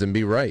predictions and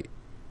be right.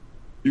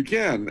 You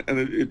can, and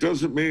it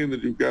doesn't mean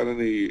that you've got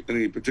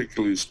any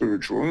particularly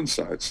spiritual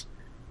insights.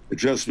 It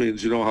just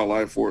means you know how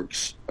life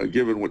works,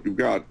 given what you've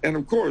got. And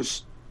of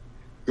course,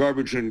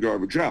 garbage in,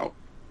 garbage out.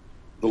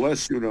 The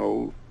less you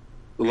know,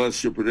 the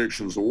less your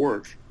predictions will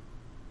work.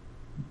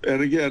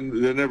 And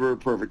again, they're never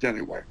perfect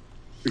anyway,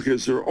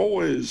 because they're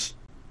always,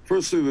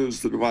 firstly, there's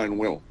the divine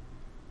will.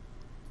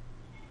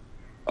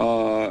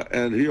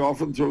 And he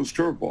often throws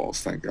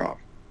curveballs, thank God.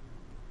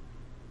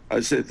 I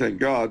say thank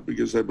God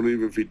because I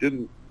believe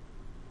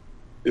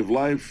if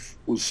life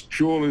was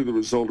purely the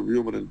result of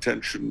human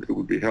intention, it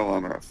would be hell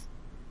on earth.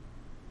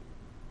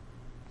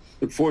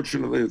 But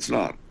fortunately, it's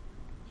not,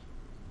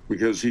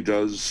 because he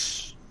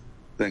does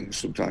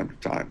things from time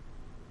to time.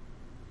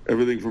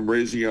 Everything from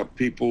raising up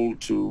people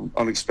to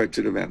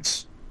unexpected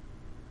events.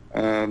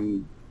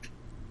 And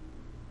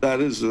that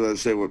is, as I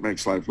say, what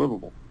makes life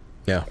livable.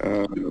 Yeah.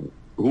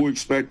 Who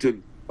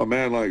expected a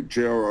man like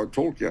J.R.R.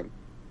 Tolkien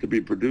to be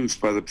produced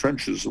by the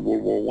trenches of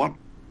World War I?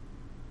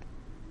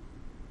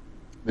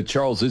 But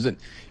Charles, isn't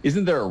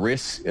there a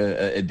risk,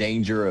 a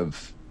danger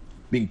of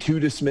being too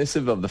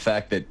dismissive of the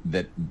fact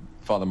that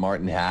Father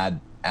Martin had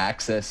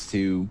access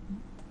to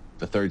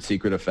the third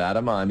secret of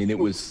Fatima? I mean, it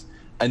was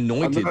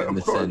anointed in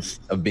the sense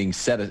of being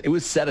it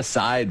was set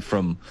aside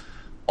from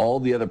all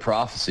the other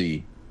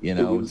prophecy, in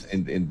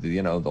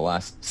the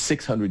last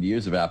 600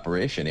 years of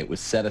apparition. It was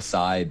set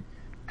aside,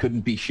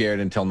 couldn't be shared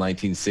until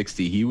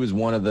 1960. He was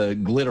one of the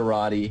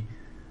glitterati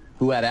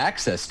who had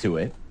access to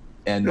it.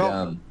 And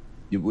I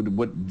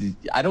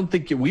don't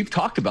think we've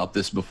talked about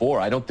this before.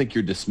 I don't think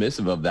you're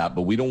dismissive of that,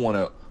 but we don't want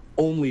to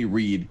only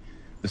read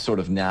the sort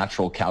of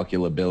natural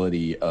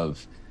calculability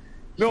of.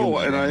 No,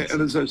 and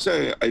as I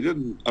say,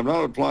 I'm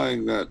not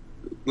applying that.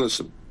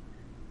 Listen,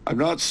 I'm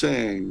not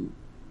dismissing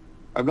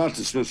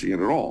it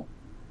at all.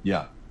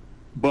 Yeah.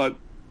 But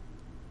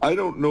I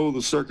don't know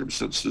the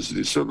circumstances, and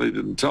he certainly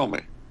didn't tell me,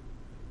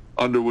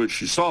 under which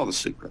he saw the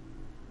secret.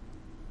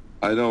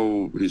 I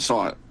know he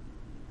saw it.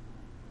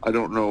 I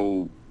don't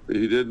know.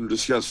 He didn't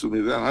discuss with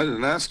me then. I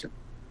didn't ask him.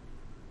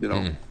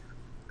 If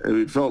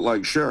he felt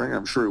like sharing,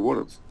 I'm sure he would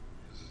have.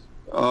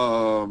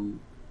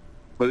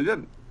 But he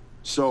didn't.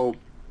 So,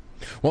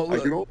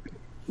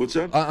 what's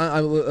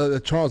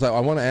that? Charles, I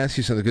want to ask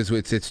you something, because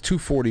it's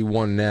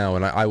 2:41 now,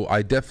 and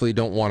I definitely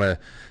don't want to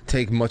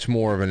take much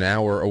more of an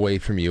hour away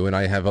from you, and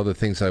I have other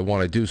things I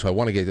want to do, so I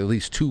want to get at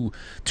least two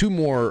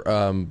more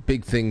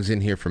big things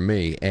in here for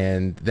me,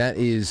 and that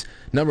is,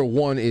 number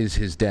one is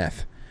his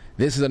death.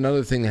 This is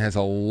another thing that has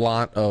a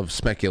lot of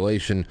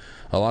speculation.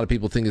 A lot of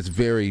people think it's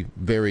very,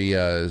 very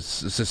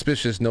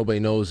suspicious. Nobody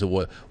knows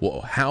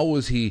how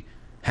was he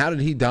How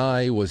did he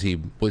die? Was he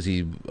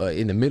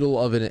in the middle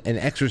of an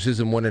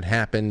exorcism when it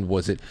happened?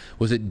 Was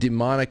it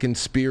demonic in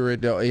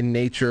spirit, in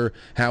nature?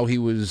 How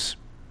this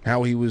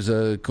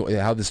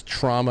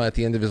trauma at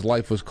the end of his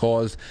life was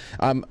caused?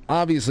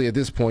 Obviously, at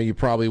this point, you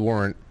probably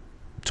weren't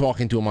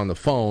talking to him on the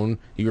phone.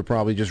 You were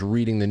probably just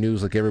reading the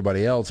news like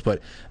everybody else.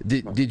 But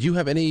did you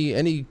have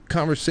any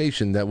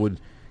conversation that would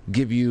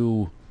give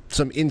you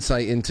some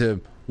insight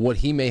into what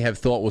he may have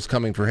thought was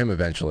coming for him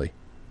eventually?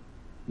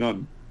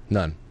 None.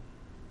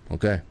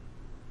 Okay.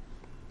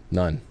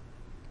 None.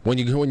 When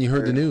you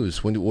heard the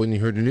news, what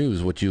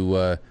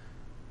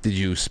did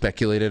you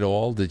speculate at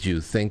all? Did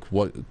you think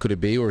what could it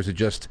be, or is it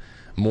just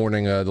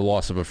mourning the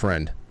loss of a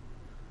friend?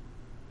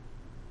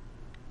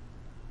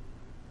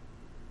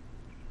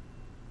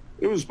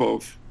 It was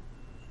both.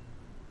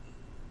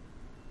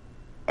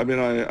 I mean,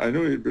 I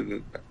knew he'd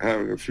been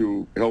having a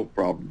few health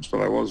problems,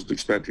 but I wasn't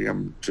expecting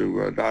him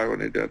to die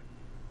when he did.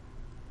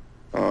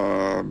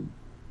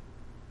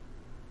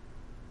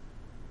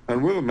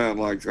 And with a man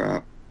like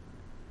that,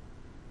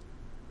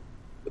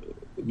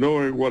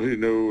 knowing what he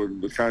knew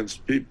and the kinds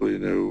of people he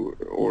knew,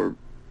 or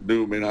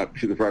knew may not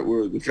be the right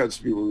word, the kinds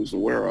of people he was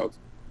aware of,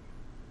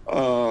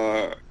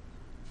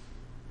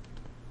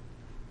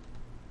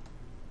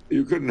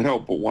 you couldn't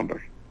help but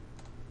wonder.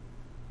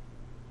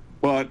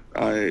 But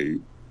I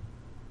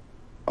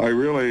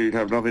really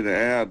have nothing to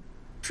add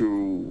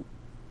to.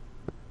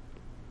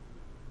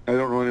 I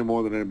don't know any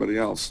more than anybody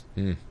else.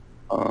 One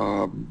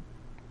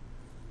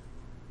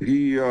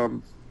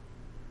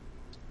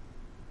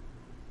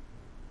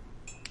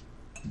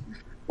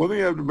thing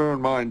you have to bear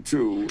in mind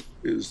too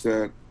is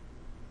that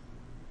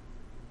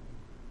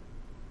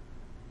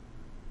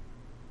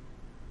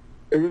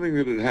everything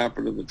that had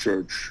happened in the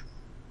church,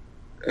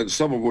 and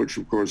some of which,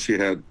 of course, he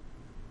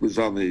was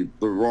on the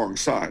wrong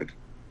side,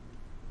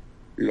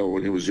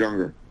 when he was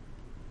younger,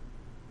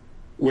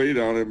 weighed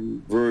on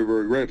him very,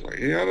 very greatly.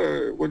 He had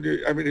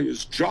he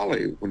was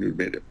jolly when you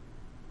met him,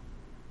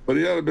 but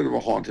he had a bit of a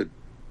haunted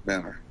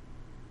manner.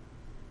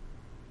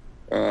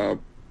 I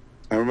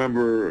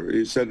remember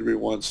he said to me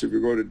once, if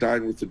you're going to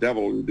dine with the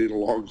devil, you need a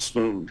long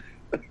spoon.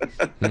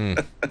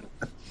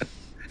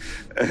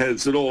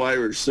 It's an old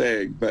Irish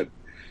saying, but,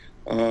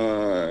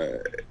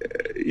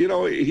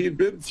 he'd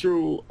been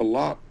through a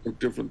lot of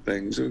different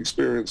things and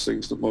experienced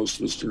things that most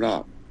of us do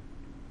not.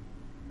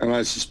 And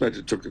I suspect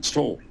it took its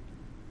toll.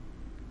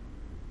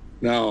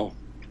 Now,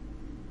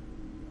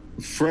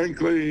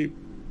 frankly,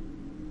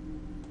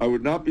 I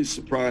would not be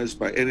surprised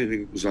by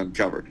anything that was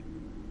uncovered.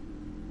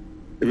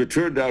 If it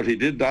turned out he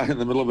did die in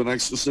the middle of an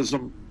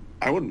exorcism,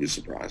 I wouldn't be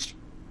surprised.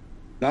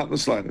 Not in the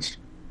slightest.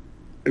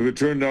 If it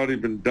turned out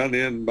he'd been done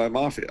in by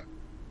mafia,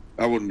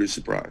 I wouldn't be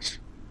surprised.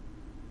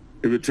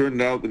 If it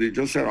turned out that he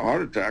just had a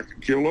heart attack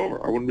and keeled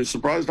over, I wouldn't be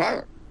surprised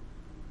either.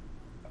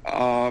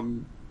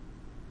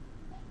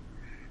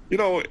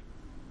 In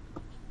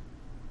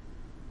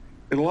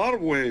a lot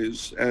of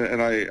ways,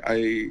 and I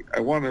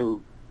want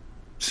to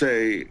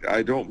say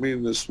I don't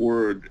mean this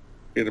word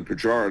in a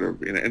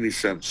pejorative in any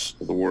sense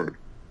of the word.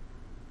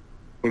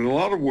 But in a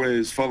lot of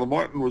ways, Father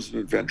Martin was an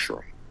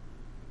adventurer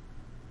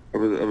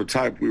of a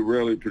type we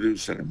rarely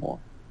produce anymore.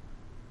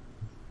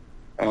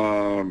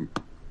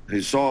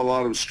 He saw a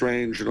lot of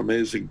strange and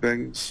amazing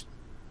things.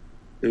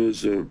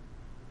 He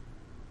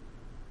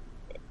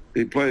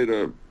played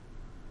a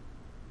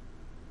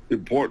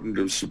important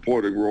and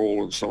supporting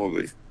role in some of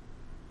the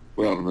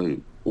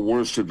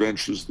worst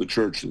adventures of the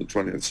church in the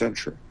 20th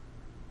century.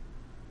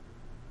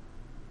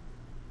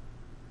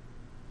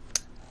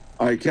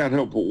 I can't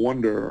help but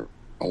wonder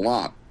a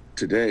lot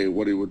today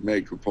what he would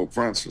make of Pope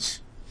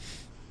Francis,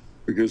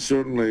 because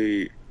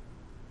certainly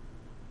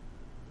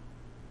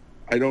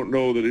I don't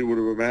know that he would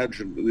have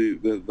imagined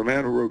the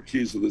man who wrote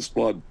Keys of This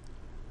Blood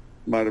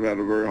might have had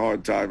a very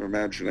hard time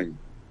imagining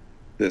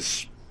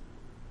this.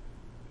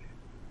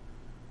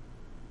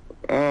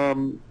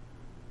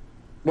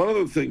 One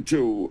other thing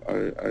too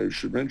I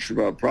should mention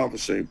about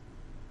prophecy.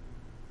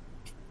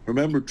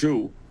 Remember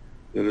too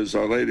that, as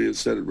Our Lady has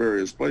said at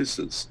various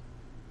places,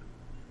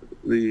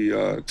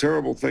 the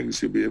terrible things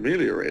can be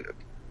ameliorated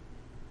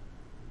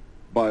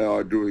by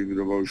our doing the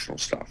devotional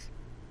stuff.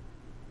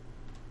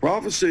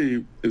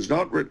 Prophecy is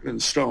not written in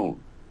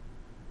stone.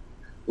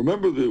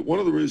 Remember that one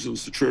of the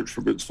reasons the church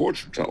forbids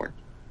fortune telling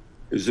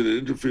is that it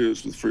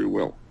interferes with free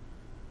will.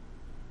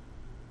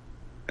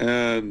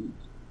 And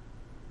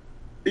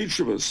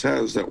each of us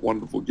has that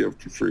wonderful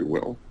gift of free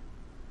will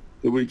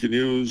that we can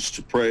use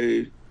to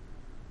pray,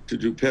 to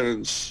do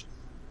penance,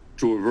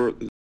 to avert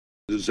the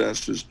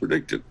disasters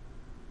predicted.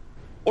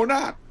 Or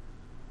not.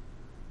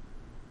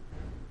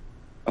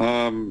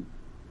 How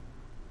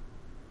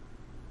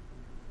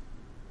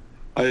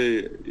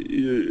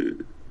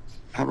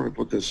do I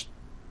put this?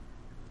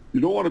 You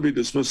don't want to be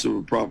dismissive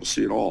of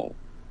prophecy at all.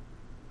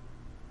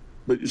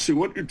 But you see,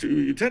 what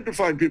you tend to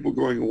find people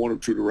going in one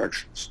of two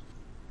directions.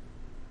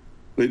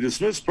 They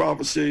dismiss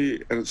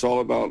prophecy and it's all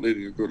about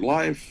leading a good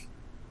life,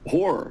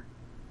 or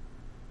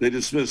they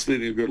dismiss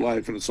leading a good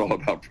life and it's all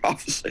about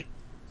prophecy.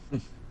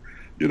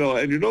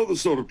 And you know the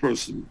sort of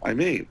person I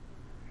mean.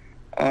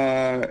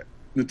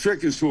 The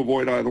trick is to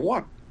avoid either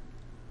one.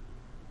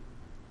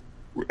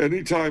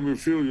 Anytime you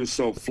feel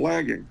yourself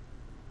flagging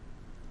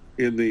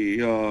in the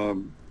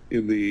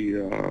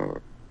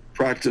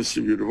practice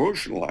of your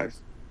devotional life,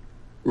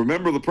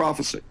 remember the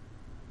prophecy.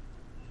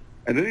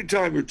 And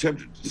anytime you're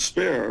tempted to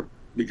despair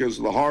because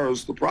of the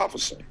horrors of the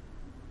prophecy,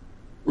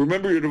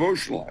 remember your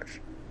devotional life.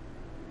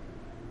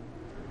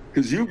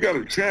 Because you've got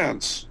a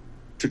chance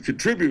to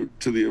contribute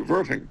to the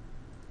averting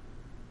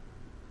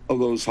of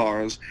those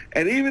horrors.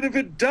 And even if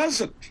it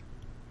doesn't,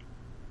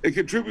 it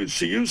contributes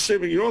to you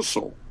saving your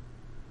soul.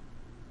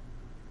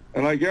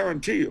 And I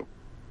guarantee you,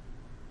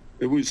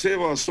 if we save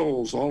our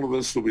souls, all of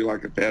this will be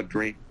like a bad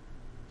dream.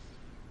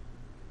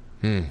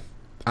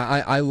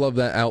 I love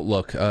that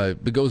outlook.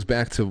 It goes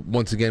back to,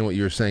 once again, what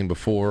you were saying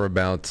before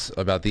about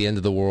the end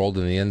of the world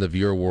and the end of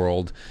your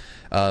world,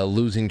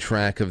 losing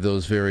track of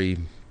those very,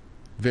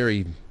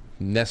 very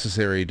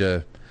necessary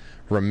to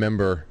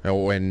remember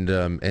and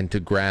to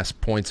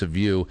grasp points of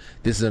view.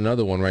 This is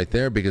another one right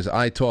there, because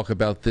I talk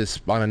about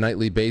this on a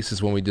nightly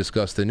basis when we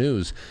discuss the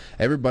news.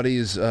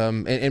 Everybody's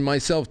and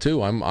myself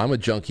too. I'm a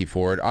junkie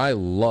for it. I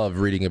love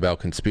reading about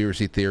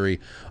conspiracy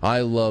theory.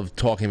 I love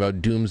talking about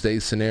doomsday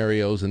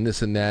scenarios and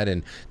this and that,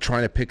 and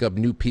trying to pick up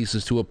new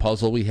pieces to a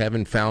puzzle we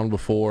haven't found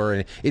before.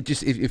 And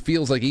it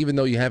feels like even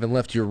though you haven't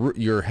left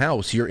your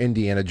house, you're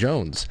Indiana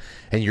Jones,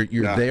 and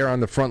you're there on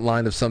the front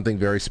line of something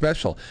very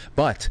special.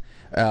 But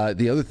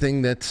the other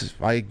thing that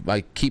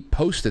I keep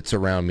Post-its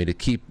around me to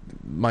keep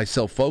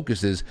myself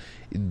focused is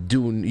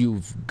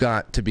you've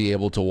got to be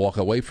able to walk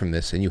away from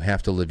this, and you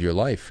have to live your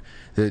life.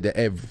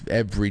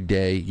 Every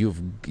day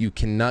you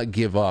cannot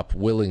give up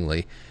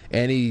willingly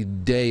any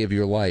day of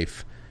your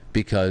life,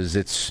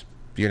 because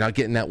you're not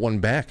getting that one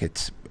back.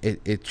 It's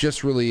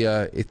just really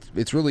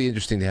it's really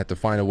interesting to have to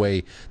find a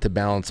way to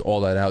balance all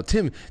that out.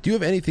 Tim, do you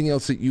have anything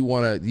else that you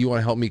want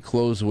to help me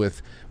close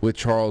with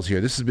Charles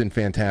here? This has been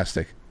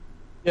fantastic.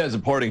 Yeah, as a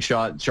parting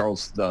shot,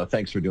 Charles,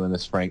 thanks for doing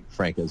this.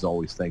 Frank, as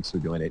always, thanks for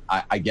doing it.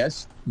 I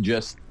guess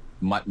just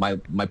my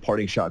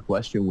parting shot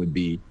question would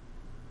be,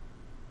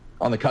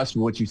 on the cusp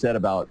of what you said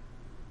about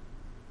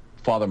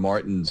Father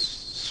Martin's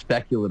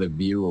speculative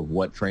view of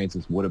what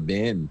Francis would have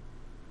been.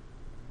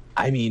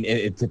 I mean,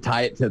 to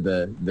tie it to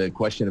the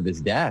question of his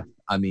death,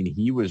 I mean,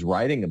 he was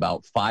writing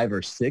about 5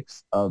 or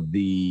 6 of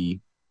the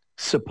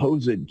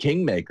supposed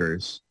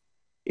kingmakers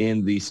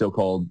in the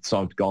so-called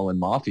Sankt Gallen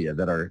Mafia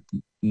that are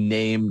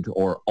named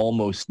or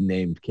almost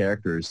named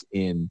characters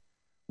in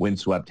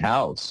Windswept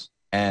House.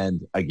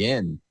 And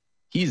again,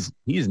 he's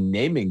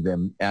naming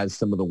them as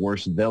some of the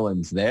worst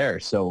villains there.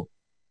 So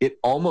it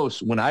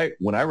almost, when I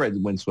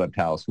read Windswept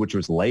House, which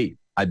was late,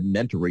 I'd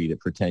meant to read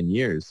it for 10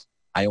 years.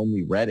 I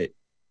only read it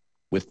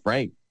with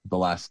Frank the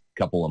last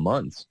couple of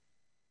months.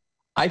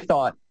 I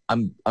thought,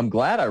 I'm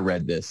glad I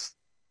read this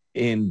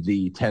in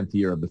the 10th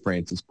year of the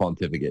Francis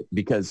pontificate,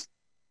 because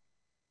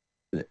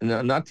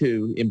not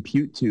to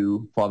impute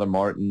to Father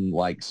Martin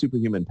like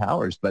superhuman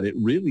powers, but it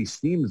really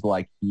seems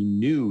like he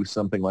knew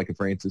something like a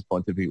Francis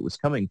pontificate was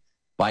coming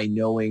by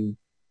knowing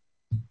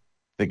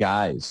the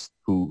guys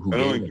who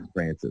gave him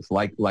Francis,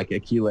 like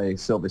Achille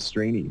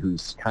Silvestrini,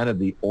 who's kind of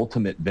the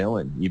ultimate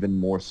villain, even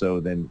more so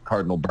than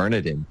Cardinal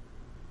Bernardin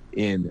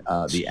in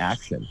the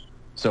action.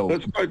 So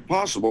that's quite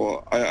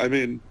possible. I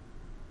mean,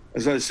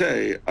 as I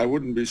say, I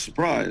wouldn't be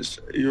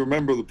surprised. You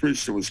remember the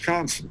priest in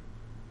Wisconsin?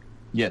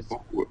 Yes.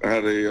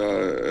 Had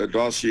a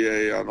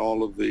dossier on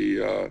all of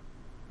the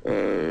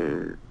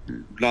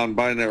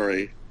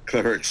non-binary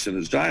clerics in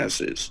his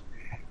diocese,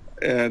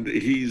 and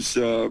he's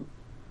killed,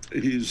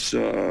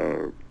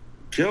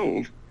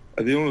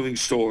 and the only thing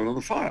stolen are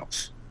the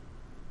files.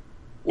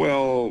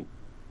 Well,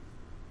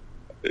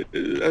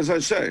 as I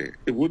say,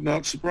 it would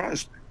not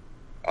surprise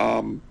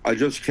me. I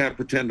just can't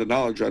pretend to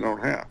knowledge I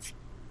don't have.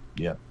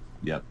 Yeah.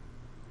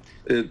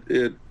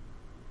 It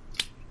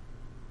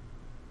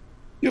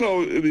You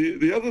know,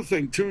 the other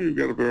thing, too, you've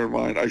got to bear in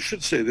mind, I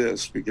should say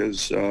this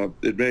because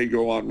it may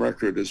go on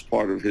record as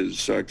part of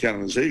his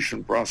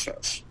canonization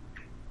process,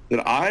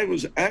 that I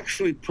was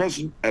actually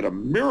present at a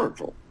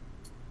miracle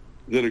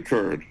that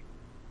occurred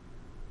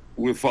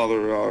with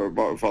Father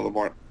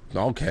Martin.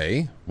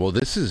 Okay. Well,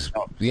 this is,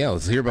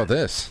 let's hear about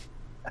this.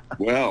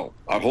 Well,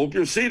 I hope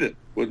you're seated.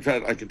 In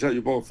fact, I can tell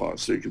you both of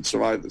us so you can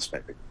survive this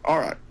maybe. All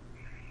right.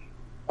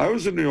 I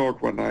was in New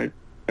York one night,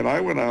 and I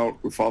went out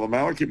with Father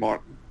Malachi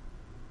Martin,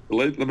 the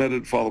late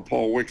lamented Father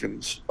Paul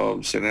Wickens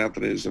of St.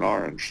 Anthony's in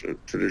Orange, a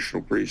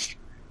traditional priest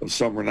of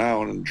some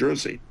renown in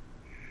Jersey,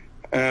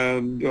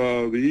 and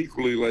the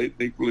equally late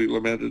and equally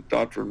lamented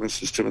Dr. and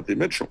Mrs. Timothy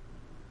Mitchell,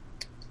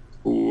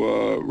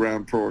 who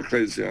ran Pro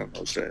Ecclesia in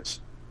those days.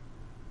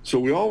 So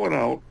we all went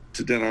out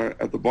to dinner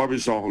at the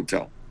Barbizon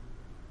Hotel.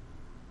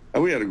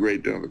 And we had a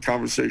great dinner. The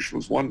conversation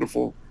was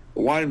wonderful.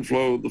 The wine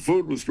flowed. The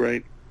food was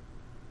great.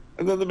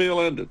 And then the meal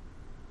ended.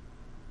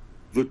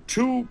 The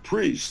two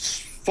priests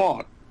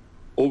fought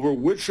over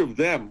which of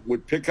them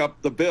would pick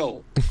up the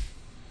bill.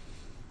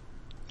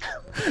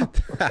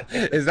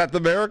 Is that the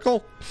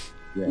miracle?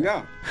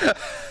 Yeah.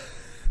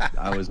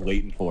 I was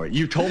waiting for it.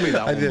 You told me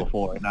that one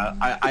before, and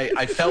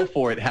I fell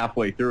for it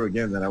halfway through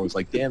again. Then I was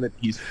like, "Damn it,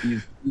 he's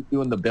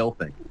doing the Bill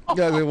thing."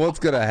 Yeah, I mean, what's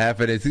gonna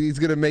happen is he's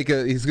gonna make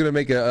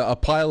a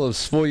pile of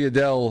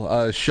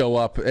Svoyadel show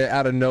up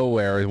out of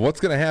nowhere. What's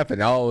gonna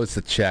happen? Oh, it's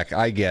a check.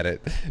 I get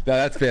it. No,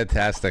 that's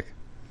fantastic.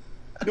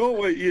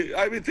 No,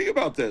 I mean, think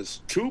about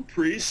this: 2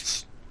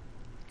 priests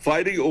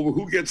fighting over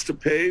who gets to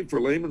pay for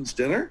layman's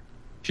dinner.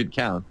 Should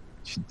count.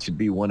 Should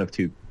be one of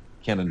 2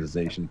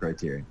 canonization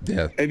criteria.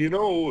 Yeah. And you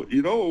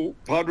know,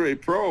 Padre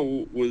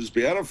Pro was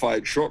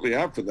beatified shortly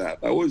after that.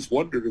 I always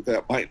wondered if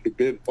that might have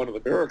been one of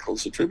the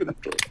miracles attributed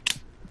to him.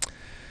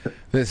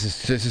 This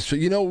is true.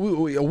 You know,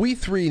 we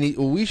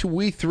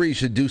three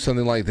should do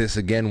something like this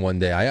again one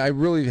day. I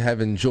really have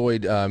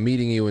enjoyed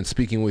meeting you and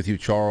speaking with you,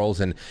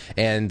 Charles, and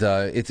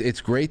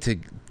it's great to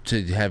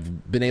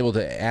have been able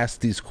to ask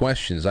these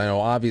questions. I know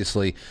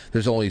obviously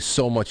there's only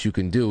so much you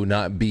can do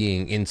not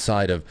being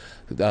inside of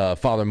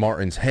Father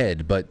Martin's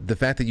head, but the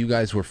fact that you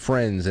guys were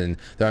friends, and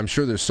I'm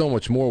sure there's so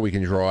much more we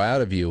can draw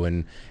out of you,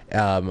 and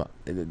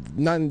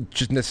not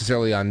just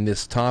necessarily on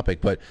this topic,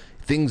 but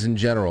things in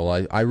general.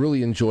 I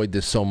really enjoyed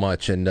this so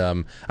much, and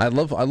I'd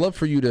love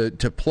for you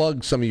to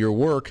plug some of your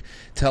work.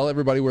 Tell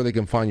everybody where they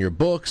can find your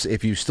books.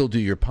 If you still do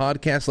your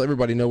podcast, let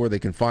everybody know where they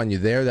can find you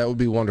there. That would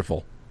be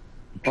wonderful.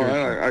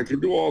 I can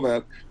do all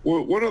that.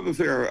 Well, one other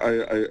thing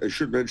I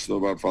should mention,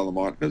 though, about Father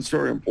Martin, it's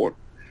very important.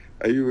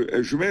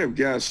 As you may have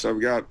guessed, I've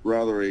got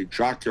rather a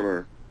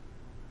jocular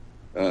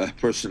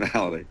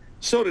personality.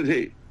 So did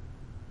he.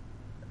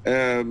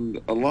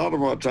 And a lot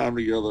of our time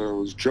together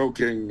was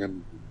joking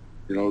and,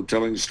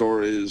 telling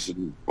stories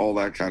and all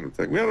that kind of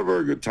thing. We had a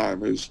very good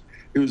time. It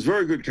was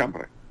very good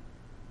company.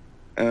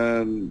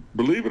 And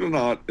believe it or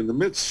not, in the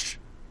midst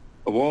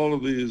of all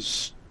of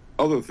these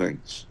other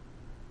things,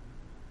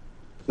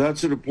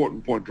 that's an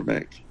important point to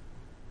make,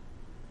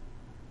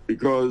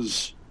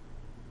 because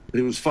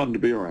he was fun to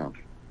be around.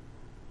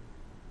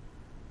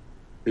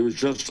 It was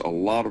just a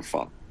lot of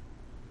fun.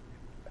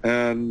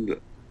 And if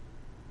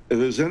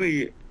there's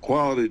any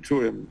quality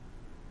to him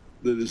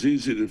that is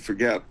easy to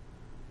forget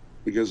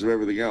because of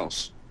everything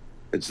else,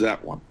 it's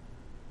that one.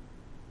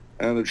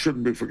 And it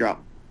shouldn't be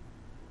forgotten.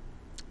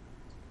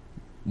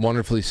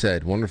 Wonderfully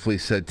said. Wonderfully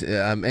said.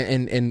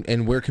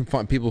 And where can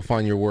people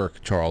find your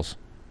work, Charles?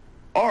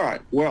 All right.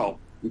 Well,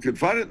 you can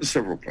find it in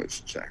several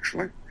places,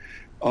 actually.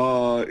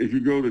 If you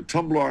go to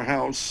Tumblr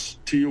House,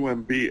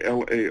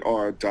 TUMBLAR.com,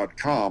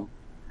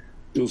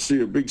 you'll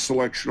see a big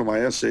selection of my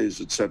essays,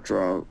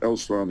 etc.,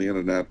 elsewhere on the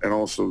internet, and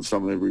also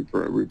some they've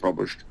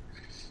republished.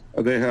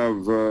 They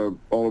have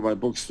all of my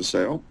books for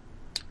sale.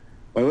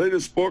 My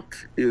latest book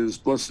is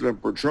Blessed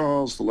Emperor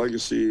Charles, the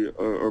legacy,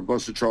 or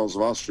Blessed Charles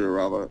of Austria,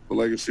 rather, the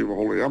legacy of a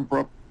Holy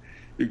Emperor.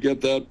 You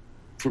get that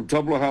from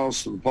Tumblr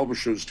House and the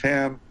publisher's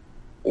TAN,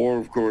 or,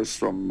 of course,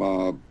 from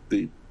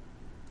the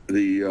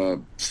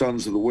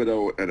Sons of the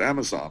Widow at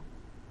Amazon.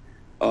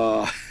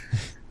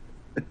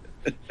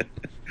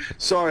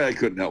 Sorry, I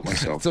couldn't help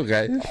myself. It's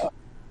okay.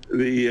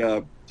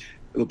 The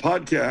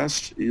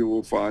podcast you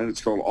will find,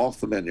 it's called Off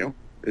the Menu.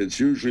 It's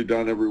usually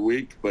done every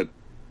week, but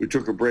we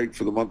took a break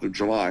for the month of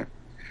July.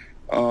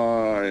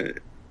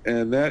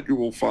 And that you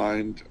will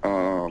find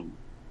on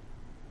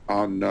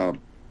the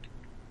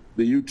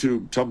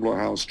YouTube Tumblr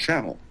House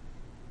channel.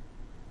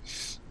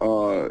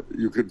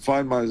 You can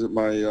find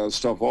my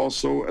stuff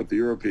also at the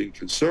European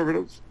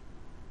Conservative,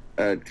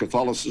 at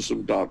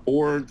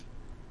Catholicism.org.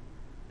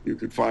 You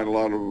can find a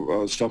lot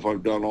of stuff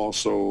I've done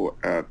also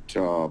at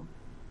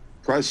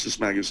Crisis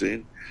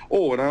Magazine.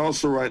 Oh, and I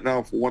also write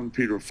now for 1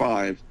 Peter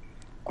 5.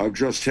 I've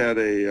just had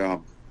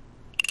an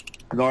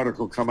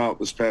article come out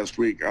this past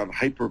week on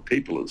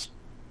hyper-papalism,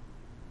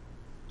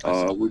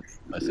 which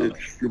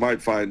you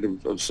might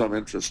find of some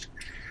interest.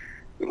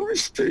 Let me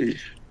see.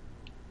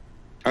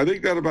 I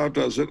think that about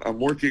does it. I'm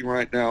working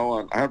right now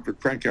on, I have to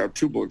crank out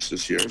 2 books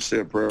this year. Say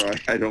a prayer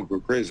I don't go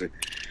crazy.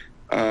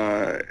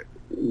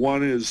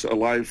 One is A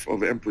Life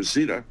of Empress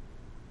Zita,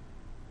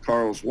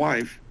 Karl's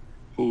wife,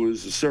 who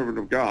is a servant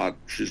of God.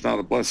 She's not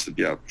a blessed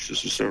yet.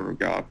 She's a servant of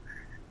God.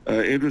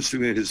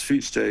 Interestingly, his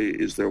feast day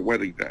is their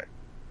wedding day.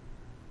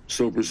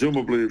 So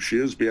presumably, if she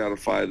is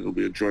beatified, it'll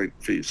be a joint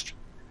feast.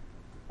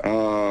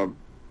 I'm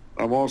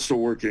also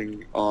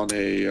working on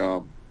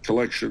a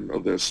collection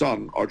of their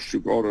son,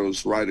 Archduke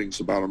Otto's writings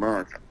about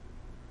America.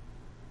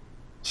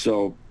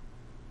 So,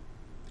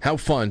 how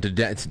fun to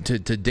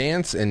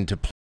dance and to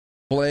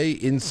play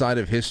inside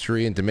of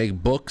history and to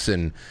make books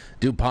and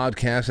do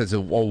podcasts. It's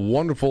a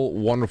wonderful,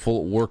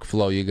 wonderful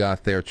workflow you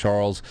got there,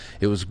 Charles.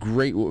 It was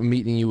great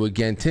meeting you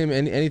again. Tim,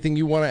 anything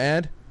you want to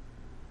add?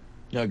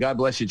 No, God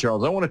bless you,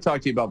 Charles. I want to talk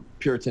to you about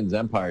Puritan's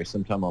Empire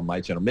sometime on my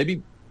channel.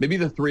 Maybe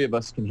the 3 of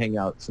us can hang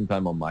out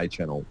sometime on my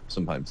channel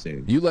sometime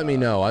soon. You let me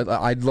know.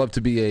 I'd love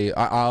to be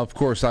of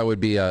course, I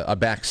would be a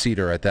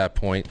backseater at that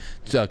point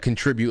to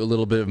contribute a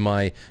little bit of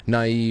my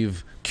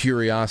naive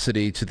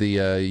curiosity to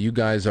the. You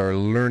guys are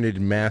learned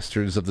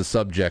masters of the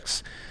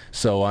subjects,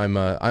 so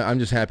I'm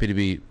just happy to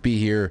be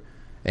here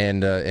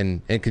and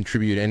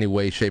contribute in any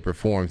way, shape, or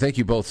form. Thank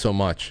you both so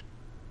much.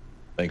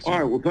 Thanks. All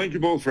right. Well, thank you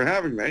both for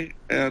having me.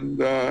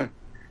 And,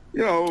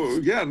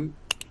 again,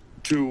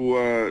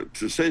 to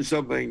say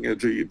something,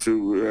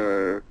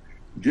 to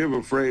give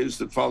a phrase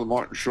that Father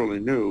Martin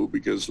surely knew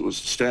because it was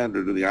the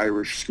standard of the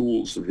Irish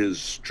schools of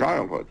his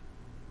childhood.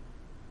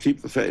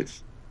 Keep the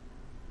faith.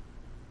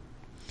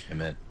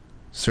 Amen.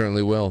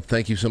 Certainly will.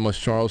 Thank you so much,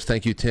 Charles.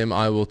 Thank you, Tim.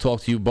 I will talk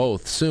to you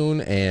both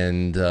soon,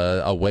 and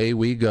away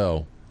we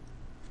go.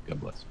 God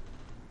bless.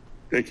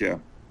 Take care.